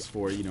lovers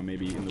for, you know,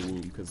 maybe in the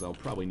womb, because I'll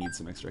probably need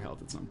some extra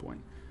health at some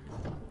point.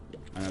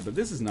 But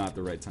this is not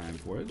the right time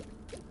for it.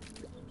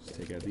 Just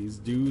take out these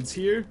dudes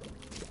here.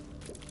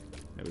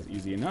 That was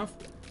easy enough.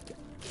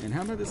 And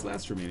how about this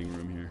last remaining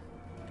room here?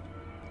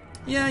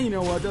 Yeah, you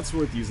know what? That's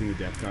worth using the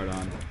death card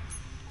on.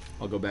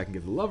 I'll go back and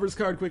get the lovers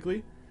card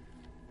quickly.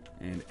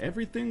 And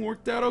everything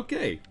worked out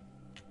okay.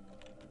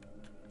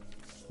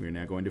 We are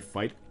now going to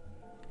fight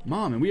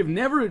Mom, and we have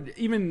never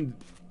even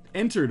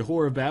entered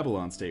Whore of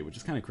Babylon state, which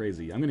is kind of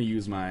crazy. I'm going to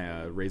use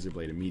my Razor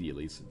Blade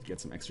immediately to get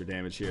some extra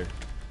damage here.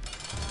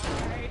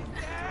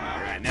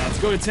 Alright, now let's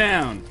go to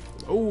town.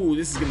 Oh,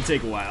 this is going to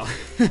take a while.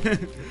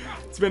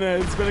 It's been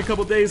a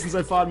couple days since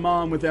I fought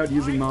Mom without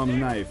using Mom's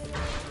knife.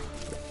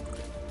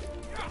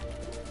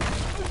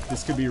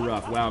 This could be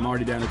rough. Wow, I'm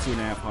already down to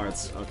 2.5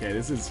 hearts. Okay,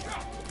 this is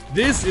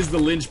the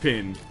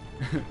linchpin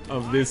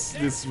of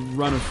this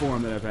run of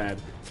form that I've had.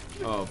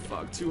 Oh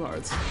fuck, 2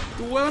 hearts.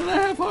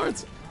 1.5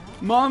 hearts!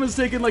 Mom is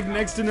taking like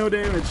next to no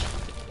damage.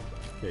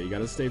 Okay, you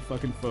gotta stay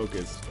fucking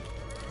focused.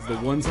 It's the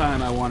one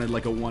time I wanted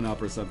like a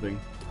 1-up or something.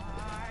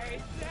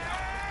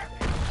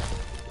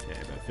 Okay,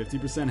 about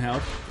 50%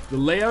 health. The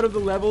layout of the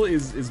level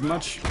is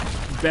much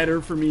better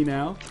for me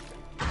now.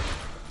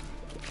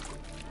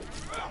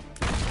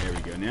 There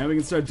we go, now we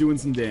can start doing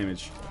some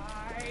damage.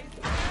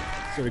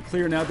 Started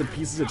clearing out the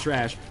pieces of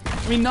trash.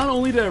 I mean, not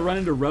only did I run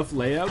into rough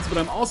layouts, but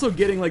I'm also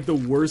getting, like, the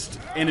worst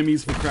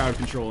enemies for crowd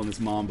control in this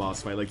mom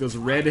boss fight. Like, those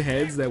red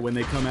heads that when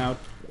they come out,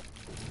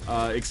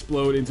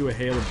 explode into a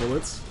hail of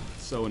bullets.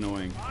 So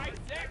annoying.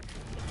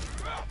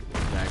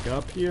 Back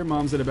up here.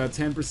 Mom's at about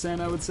 10%,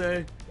 I would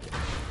say.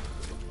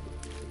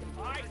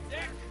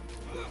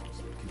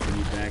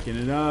 Continue backing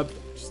it up.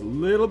 Just a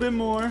little bit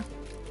more.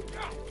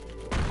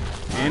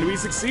 And we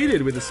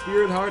succeeded with a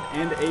Spirit Heart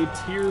and a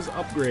Tears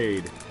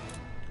upgrade.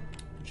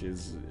 Which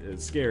is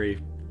scary.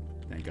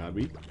 Thank God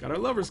we got our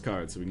Lover's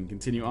card, so we can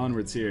continue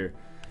onwards here.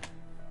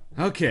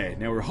 Okay,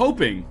 now we're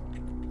hoping,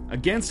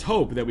 against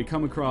hope, that we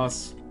come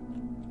across...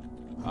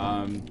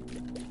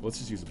 let's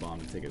just use a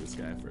bomb to take out this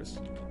guy first.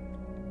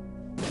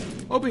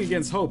 Hoping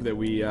against hope that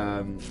we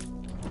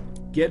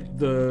get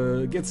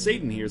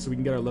Satan here, so we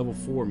can get our level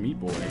 4 Meat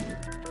Boy.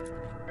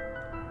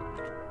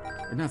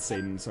 Or not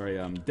Satan, sorry,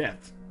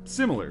 Death.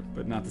 Similar,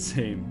 but not the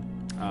same.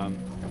 So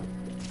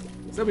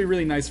that'd be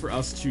really nice for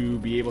us to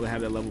be able to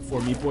have that level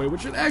 4 Meat Boy,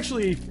 which would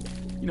actually,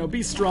 you know,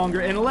 be stronger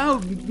and allow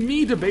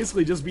me to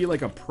basically just be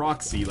like a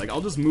proxy. Like,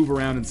 I'll just move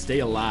around and stay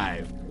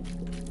alive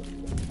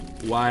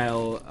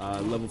while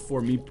level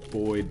 4 Meat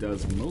Boy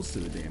does most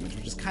of the damage,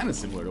 which is kind of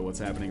similar to what's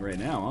happening right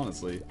now,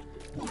 honestly.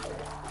 Alright,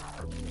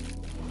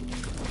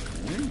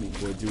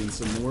 Meat Boy doing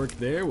some work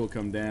there. We'll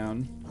come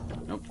down.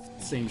 Nope,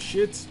 same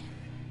shit.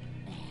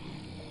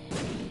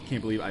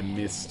 Can't believe I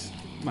missed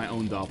my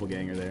own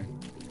doppelganger there.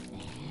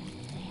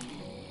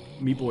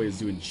 Meat Boy is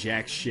doing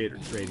jack shit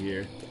right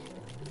here.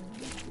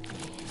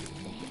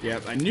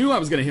 Yep, I knew I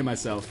was gonna hit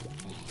myself.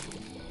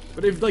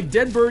 But if, like,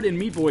 Deadbird and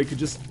Meat Boy could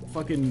just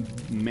fucking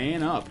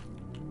man up.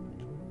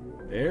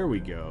 There we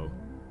go.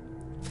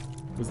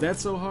 Was that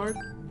so hard?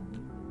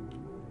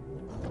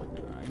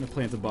 I'm gonna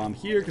plant the bomb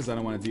here because I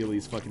don't want to deal with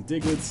these fucking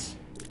diglets.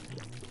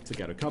 Took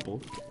out a couple.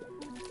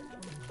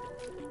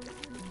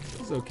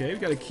 It's okay, we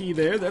got a key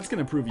there. That's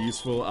gonna prove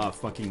useful.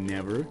 Fucking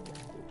never.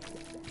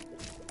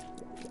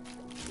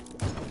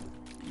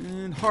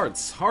 And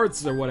hearts.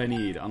 Hearts are what I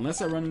need,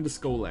 unless I run into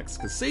Skolex,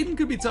 because Satan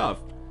could be tough.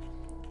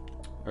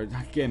 Or,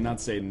 again, not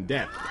Satan,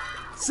 Death.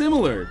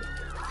 Similar.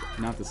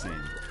 Not the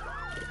same.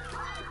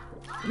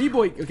 Meat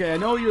Boy, okay, I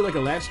know you're like a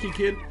latchkey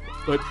kid,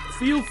 but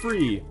feel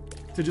free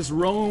to just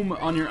roam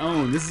on your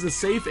own. This is a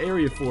safe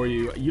area for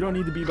you. You don't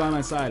need to be by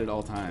my side at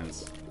all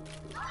times.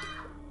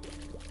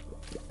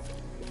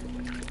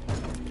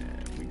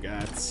 We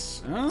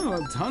got, oh,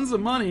 tons of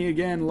money.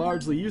 Again,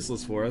 largely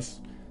useless for us.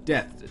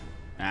 Death.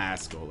 Ah,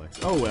 Skolex.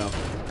 Oh well.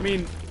 I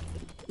mean,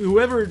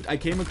 whoever I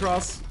came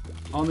across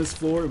on this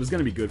floor, it was going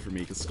to be good for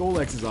me, because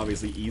Skolex is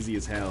obviously easy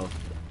as hell.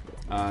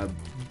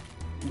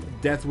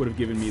 Death would have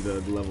given me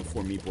the level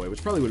 4 Meat Boy,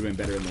 which probably would have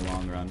been better in the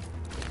long run.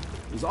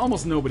 There's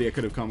almost nobody I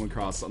could have come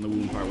across on the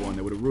Womb Part 1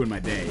 that would have ruined my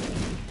day.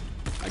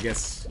 I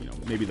guess, you know,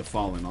 maybe the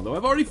Fallen, although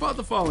I've already fought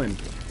the Fallen,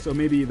 so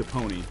maybe the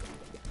Pony.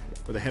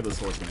 Or the Headless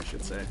Horseman, I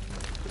should say.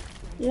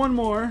 One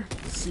more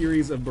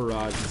series of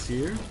barrages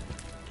here.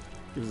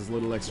 Gives us a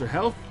little extra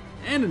health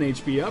and an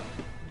HP up.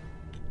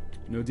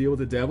 No deal with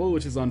the devil,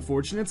 which is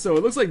unfortunate, so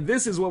it looks like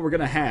this is what we're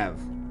gonna have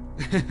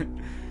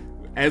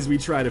as we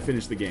try to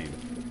finish the game.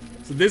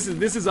 So this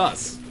is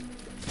us.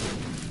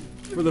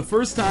 For the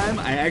first time,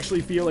 I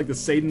actually feel like the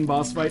Satan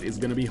boss fight is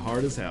gonna be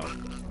hard as hell.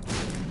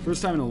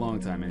 First time in a long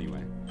time,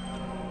 anyway.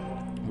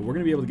 But we're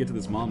gonna be able to get to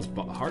this Mom's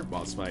Heart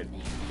boss fight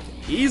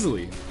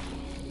easily.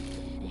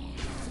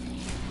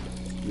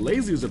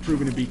 Lasers are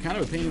proving to be kind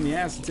of a pain in the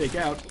ass to take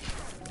out.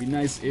 It'd be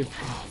nice if...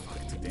 Oh,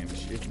 fuck, it took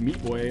damage. If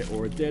Meat Boy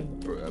or a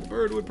dead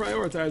bird would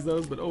prioritize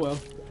those, but oh well.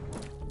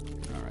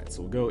 Alright,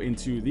 so we'll go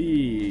into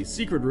the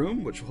secret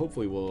room, which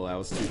hopefully will allow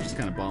us to just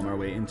kind of bomb our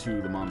way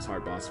into the Mom's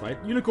Heart boss fight.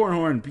 Unicorn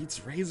Horn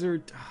beats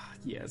Razor. Ah,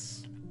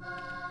 yes.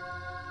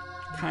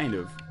 Kind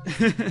of.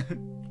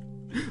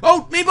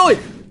 Oh, Meat Boy!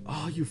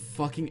 Oh, you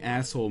fucking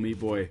asshole, Meat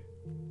Boy.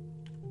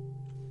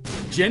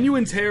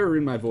 Genuine terror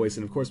in my voice,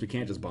 and of course we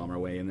can't just bomb our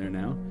way in there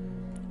now.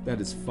 That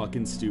is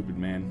fucking stupid,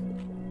 man.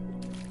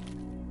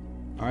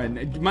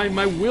 Alright,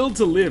 my will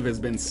to live has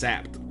been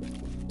sapped.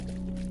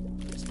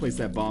 Just place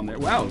that bomb there.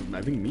 Wow,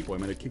 I think Meat Boy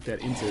might have kicked that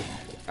into...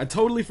 I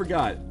totally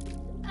forgot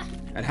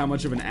at how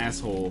much of an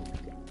asshole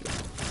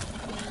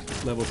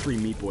level 3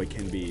 Meat Boy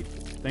can be.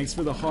 Thanks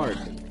for the heart.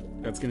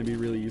 That's gonna be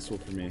really useful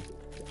for me.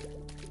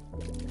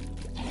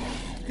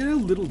 Look at how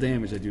little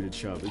damage I do to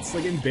Chub. It's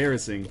like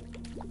embarrassing.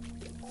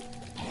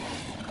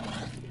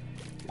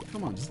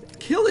 Come on, just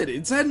kill it!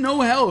 It's had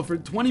no health for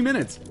 20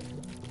 minutes!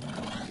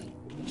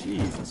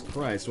 Jesus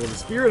Christ. Well, the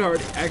Spirit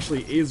Heart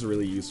actually is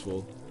really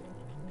useful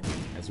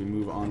as we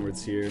move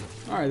onwards here.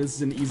 Alright, this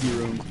is an easy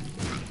room.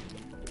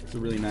 It's a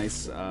really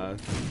nice,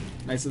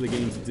 nice of the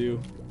game to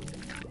do.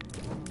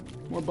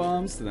 More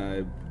bombs that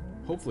I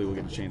hopefully will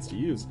get a chance to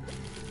use.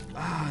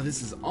 Ah,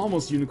 this is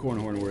almost Unicorn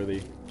Horn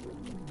worthy.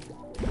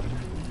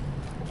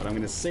 But I'm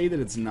gonna say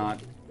that it's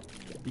not,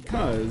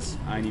 because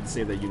I need to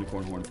save that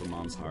Unicorn Horn for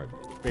Mom's Heart.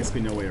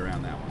 Basically no way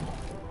around that one.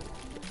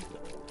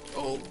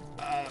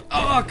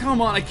 Oh,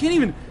 come on, I can't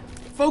even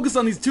focus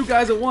on these two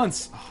guys at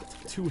once. Oh,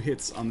 2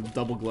 hits on the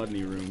double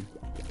gluttony room.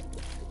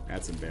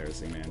 That's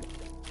embarrassing, man.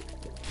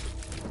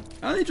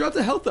 Oh, they dropped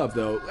the health up,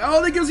 though.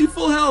 Oh, that gives you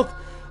full health.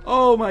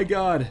 Oh, my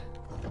God.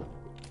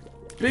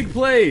 Big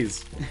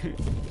plays.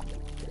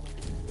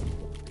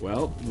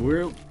 Well,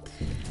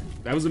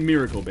 that was a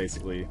miracle,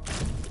 basically.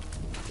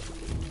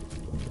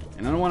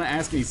 And I don't want to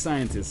ask any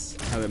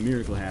scientists how that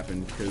miracle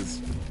happened, because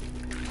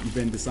you've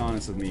been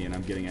dishonest with me and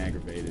I'm getting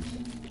aggravated.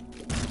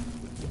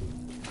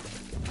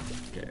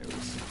 Okay,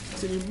 let's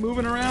continue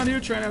moving around here,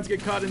 try not to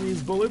get caught in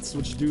these bullets,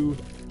 which do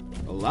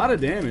a lot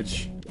of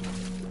damage.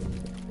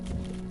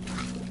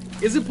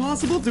 Is it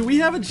possible? Do we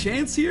have a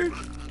chance here?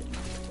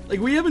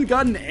 Like, we haven't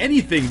gotten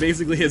anything,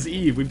 basically, as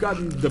Eve. We've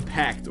gotten the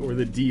pact, or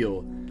the deal.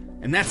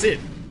 And that's it.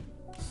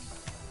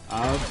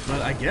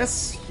 But I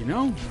guess, you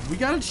know, we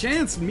got a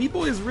chance. Meat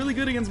Boy is really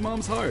good against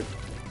Mom's Heart.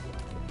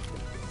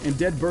 And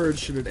dead birds,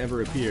 should it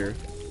ever appear.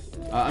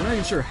 I'm not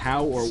even sure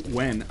how or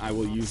when I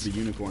will use the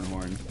Unicorn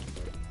Horn.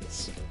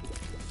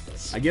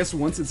 I guess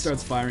once it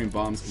starts firing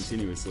bombs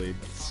continuously,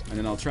 and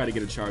then I'll try to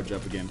get a charge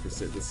up again for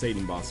the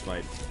Satan boss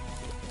fight.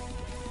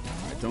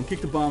 Alright, don't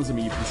kick the bombs at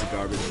me, you piece of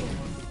garbage.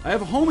 I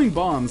have homing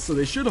bombs, so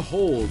they should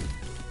hold.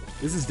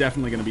 This is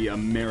definitely going to be a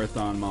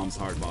marathon Mom's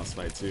Heart boss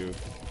fight, too.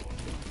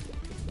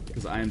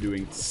 Because I am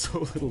doing so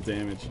little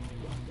damage.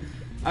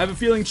 I have a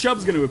feeling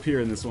Chub's going to appear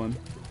in this one.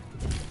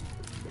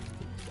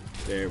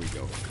 There we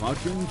go.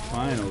 Fucking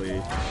finally.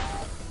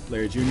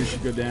 Larry Jr.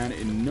 should go down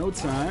in no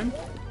time.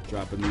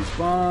 Dropping these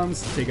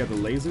bombs. Take out the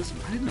lasers.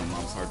 I didn't know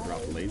Mom's Heart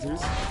dropped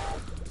lasers.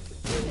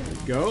 There we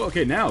go.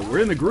 Okay, now. We're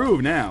in the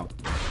groove now.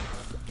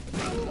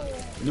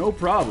 No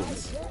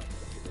problems.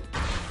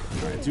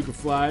 Alright, Duke of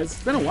Flies.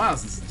 It's been a while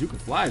since Duke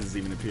of Flies has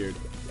even appeared.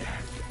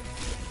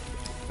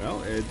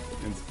 Well, it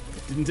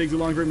didn't take too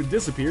long for him to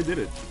disappear, did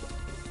it?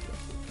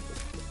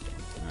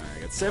 Alright,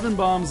 I got 7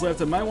 bombs left.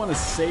 I might want to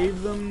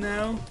save them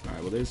now.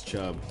 Alright, well, there's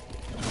Chub.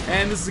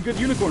 And this is a good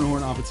Unicorn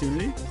Horn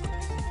opportunity.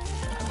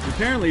 He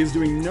apparently is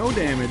doing no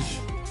damage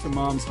to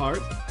Mom's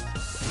Heart,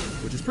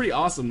 which is pretty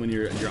awesome when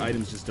your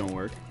items just don't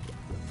work.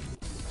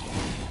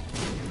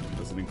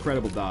 That's an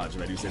incredible dodge,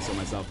 if I do say so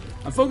myself.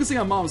 I'm focusing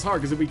on Mom's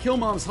Heart, because if we kill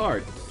Mom's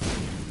Heart,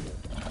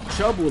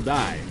 Chub will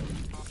die.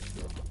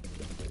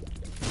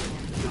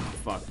 Oh,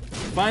 fuck.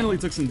 Finally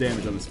took some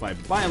damage on this fight,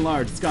 but by and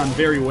large, it's gone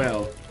very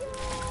well.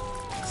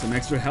 Some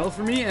extra health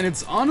for me, and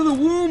it's onto the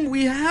womb!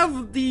 We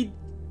have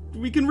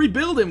we can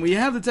rebuild him, we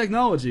have the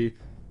technology.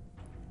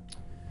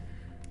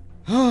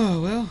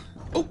 Oh, well.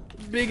 Oh,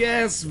 big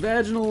ass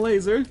vaginal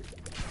laser.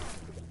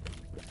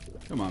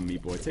 Come on,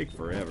 Meat Boy, take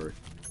forever.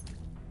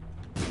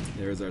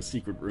 There's our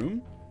secret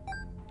room.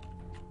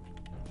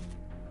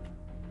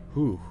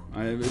 Whew.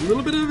 I have a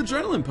little bit of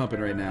adrenaline pumping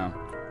right now.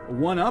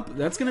 One up.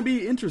 That's going to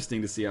be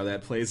interesting to see how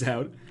that plays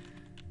out.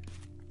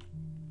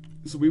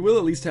 So we will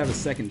at least have a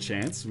second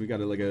chance. We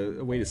got like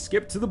a way to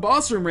skip to the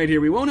boss room right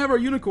here. We won't have our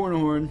unicorn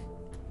horn,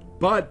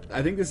 but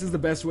I think this is the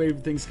best way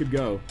things could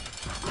go.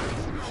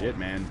 Shit,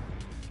 man.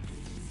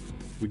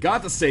 We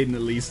got to Satan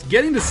at least.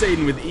 Getting to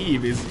Satan with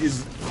Eve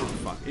is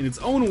fuck, in its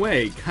own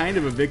way kind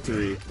of a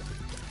victory.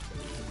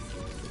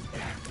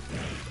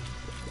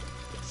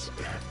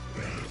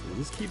 We'll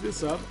just keep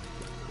this up.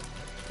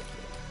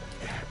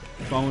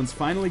 Fallen's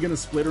finally gonna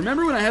split.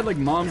 Remember when I had like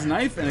Mom's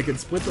knife and I could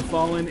split the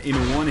Fallen in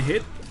one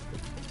hit?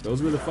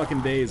 Those were the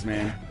fucking days,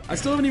 man. I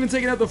still haven't even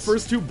taken out the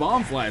first two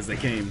bomb flies that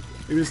came.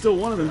 Maybe there's still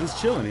one of them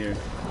just chilling here.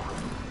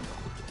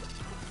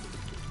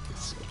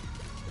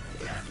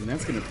 And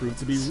that's gonna prove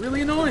to be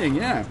really annoying,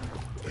 yeah.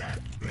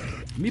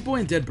 Meat Boy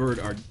and Dead Bird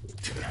are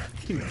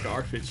fucking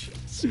garbage.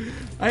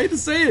 I hate to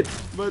say it,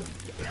 but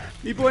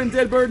Meat Boy and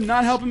Dead Bird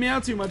not helping me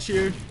out too much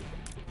here.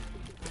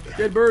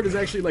 Dead Bird is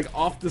actually like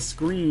off the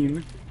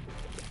screen.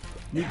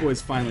 Meat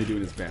Boy's finally doing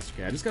his best.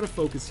 Okay, I just gotta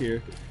focus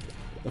here.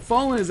 The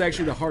Fallen is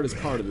actually the hardest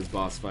part of this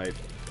boss fight.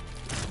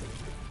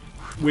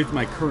 With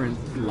my current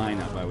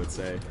lineup, I would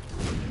say.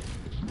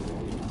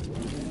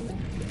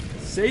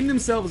 Satan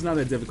himself is not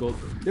that difficult.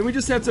 Then we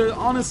just have to,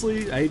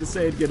 honestly, I hate to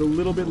say it, get a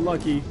little bit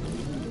lucky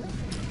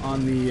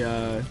on the,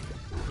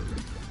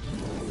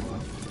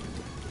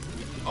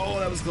 oh,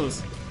 that was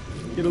close.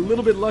 Get a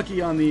little bit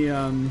lucky on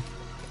the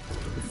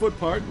foot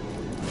part.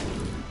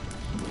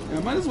 And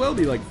I might as well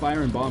be, like,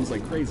 firing bombs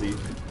like crazy.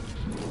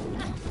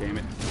 Damn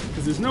it.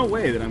 Because there's no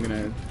way that I'm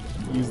gonna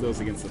use those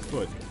against the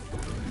foot.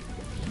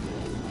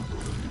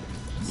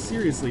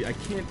 Seriously, I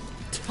can't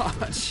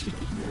touch.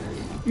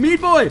 Meat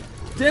Boy!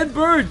 Dead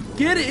Bird!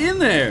 Get in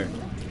there!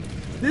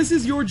 This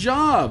is your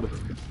job!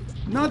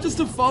 Not just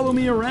to follow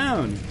me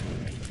around.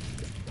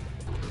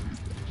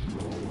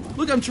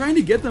 Look, I'm trying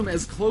to get them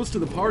as close to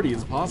the party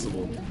as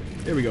possible.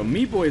 There we go.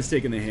 Meat Boy is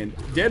taking the hint.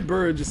 Dead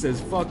Bird just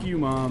says, fuck you,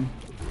 Mom.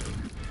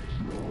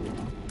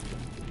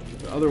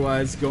 But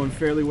otherwise, going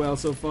fairly well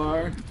so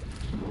far.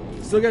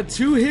 Still got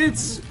 2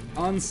 hits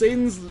on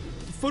Satan's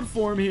foot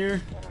form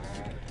here.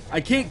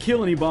 I can't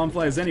kill any bomb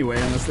flies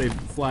anyway unless they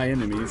fly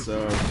into me,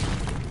 so I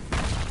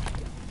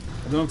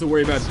don't have to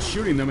worry about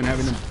shooting them and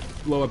having them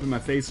blow up in my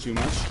face too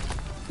much.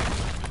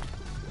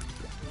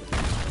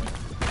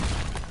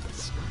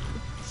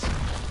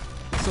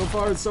 So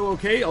far it's so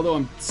okay, although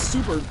I'm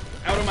super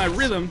out of my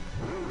rhythm.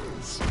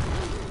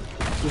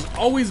 Just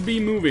always be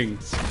moving.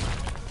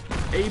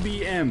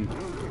 ABM.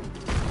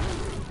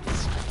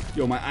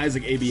 Yo, my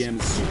Isaac ABM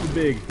is super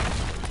big.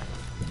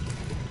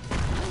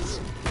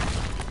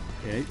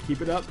 Okay,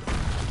 keep it up.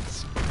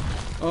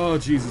 Oh,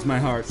 Jesus, my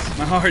heart.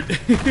 My heart.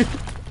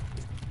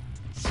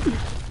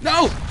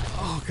 No!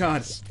 Oh,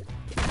 God.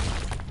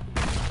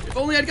 If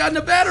only I'd gotten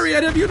a battery,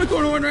 I'd have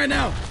Unicorn Horn right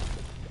now.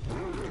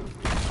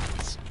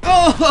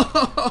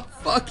 Oh,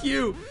 fuck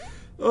you.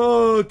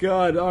 Oh,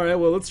 God. Alright,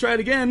 well, let's try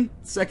it again.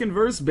 Second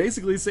verse,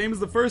 basically same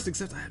as the first,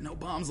 except I have no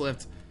bombs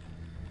left.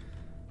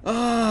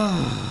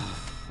 Ah.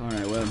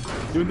 Alright, well,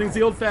 doing things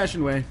the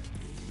old-fashioned way.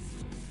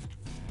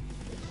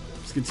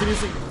 Just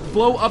continuously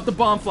blow up the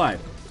bomb fly.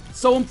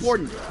 So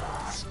important.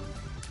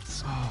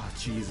 Oh,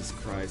 Jesus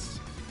Christ.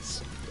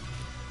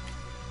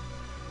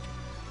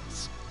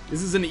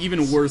 This is an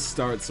even worse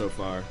start so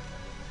far.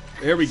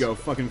 There we go,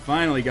 fucking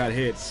finally got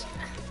hit.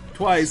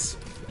 Twice.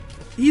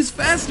 He's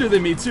faster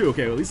than me too.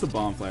 Okay, well, at least the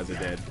bomb flies are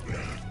dead.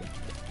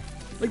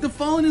 Like, the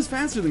Fallen is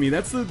faster than me.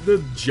 That's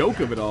the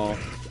joke of it all.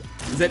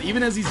 Is that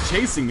even as he's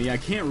chasing me, I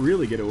can't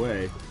really get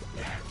away.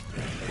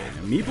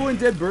 And Meat Boy and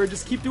Dead Bird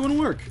just keep doing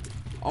work.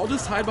 I'll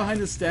just hide behind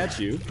this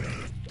statue.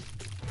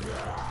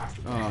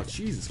 Oh,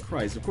 Jesus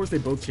Christ. Of course they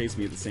both chase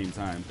me at the same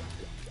time.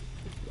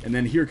 And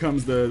then here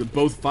comes the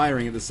both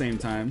firing at the same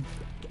time.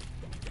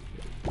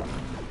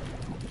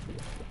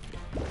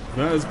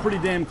 That was pretty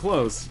damn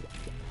close.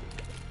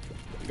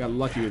 I got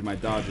lucky with my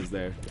dodges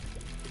there.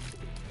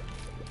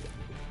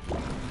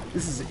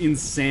 This is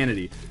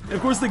insanity. And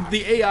of course,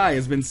 the AI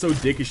has been so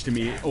dickish to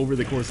me over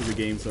the course of the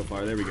game so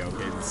far. There we go.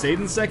 Okay,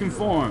 Satan's second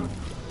form.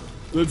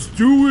 Let's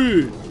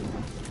do it!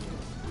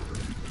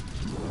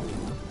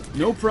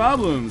 No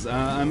problems.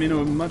 I'm in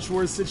a much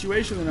worse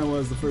situation than I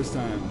was the first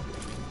time.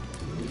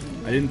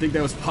 I didn't think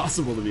that was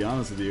possible, to be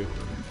honest with you.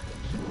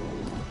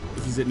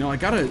 This is it. No, I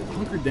gotta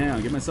hunker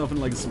down, get myself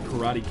into like some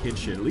Karate Kid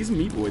shit. At least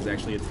Meat Boy's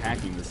actually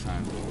attacking this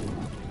time.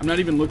 I'm not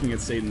even looking at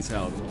Satan's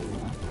health.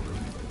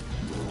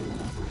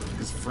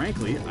 Because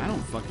frankly, I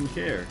don't fucking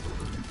care.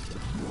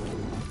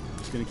 I'm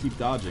just gonna keep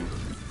dodging.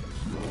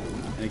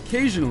 And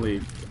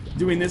occasionally,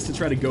 doing this to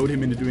try to goad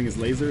him into doing his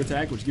laser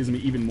attack, which gives me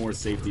even more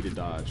safety to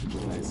dodge, which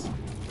is nice.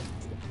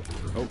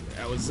 Oh,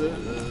 that was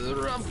a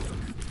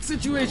rough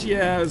situation.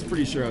 Yeah, I was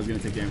pretty sure I was gonna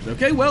take damage.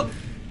 Okay, well,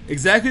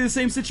 exactly the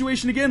same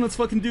situation again. Let's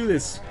fucking do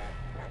this.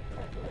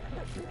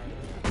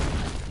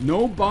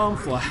 No bomb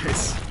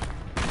flies.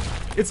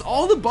 It's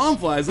all the bomb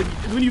flies. Like,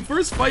 when you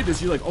first fight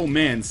this, you're like, oh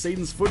man,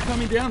 Satan's foot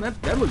coming down?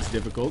 That looks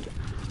difficult.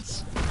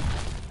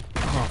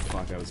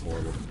 Fuck, that was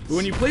horrible. But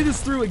when you play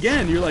this through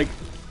again, you're like,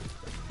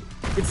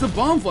 it's the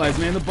bomb flies,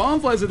 man. The bomb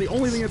flies are the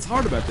only thing that's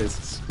hard about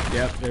this.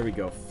 Yep, there we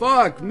go.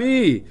 Fuck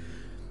me.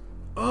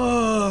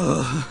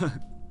 Oh.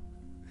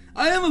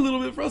 I am a little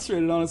bit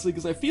frustrated, honestly,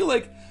 because I feel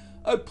like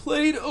I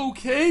played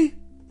okay.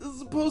 This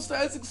is a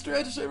post-Isaac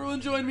stretch.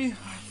 Everyone join me.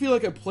 I feel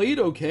like I played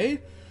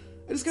okay.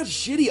 I just got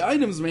shitty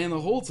items, man,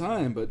 the whole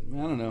time. But I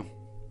don't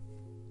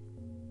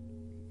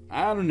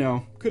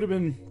know. Could have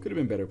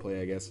been better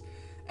play, I guess.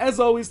 As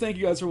always, thank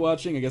you guys for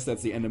watching. I guess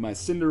that's the end of my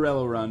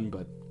Cinderella run.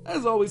 But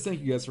as always, thank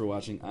you guys for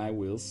watching. I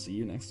will see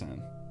you next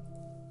time.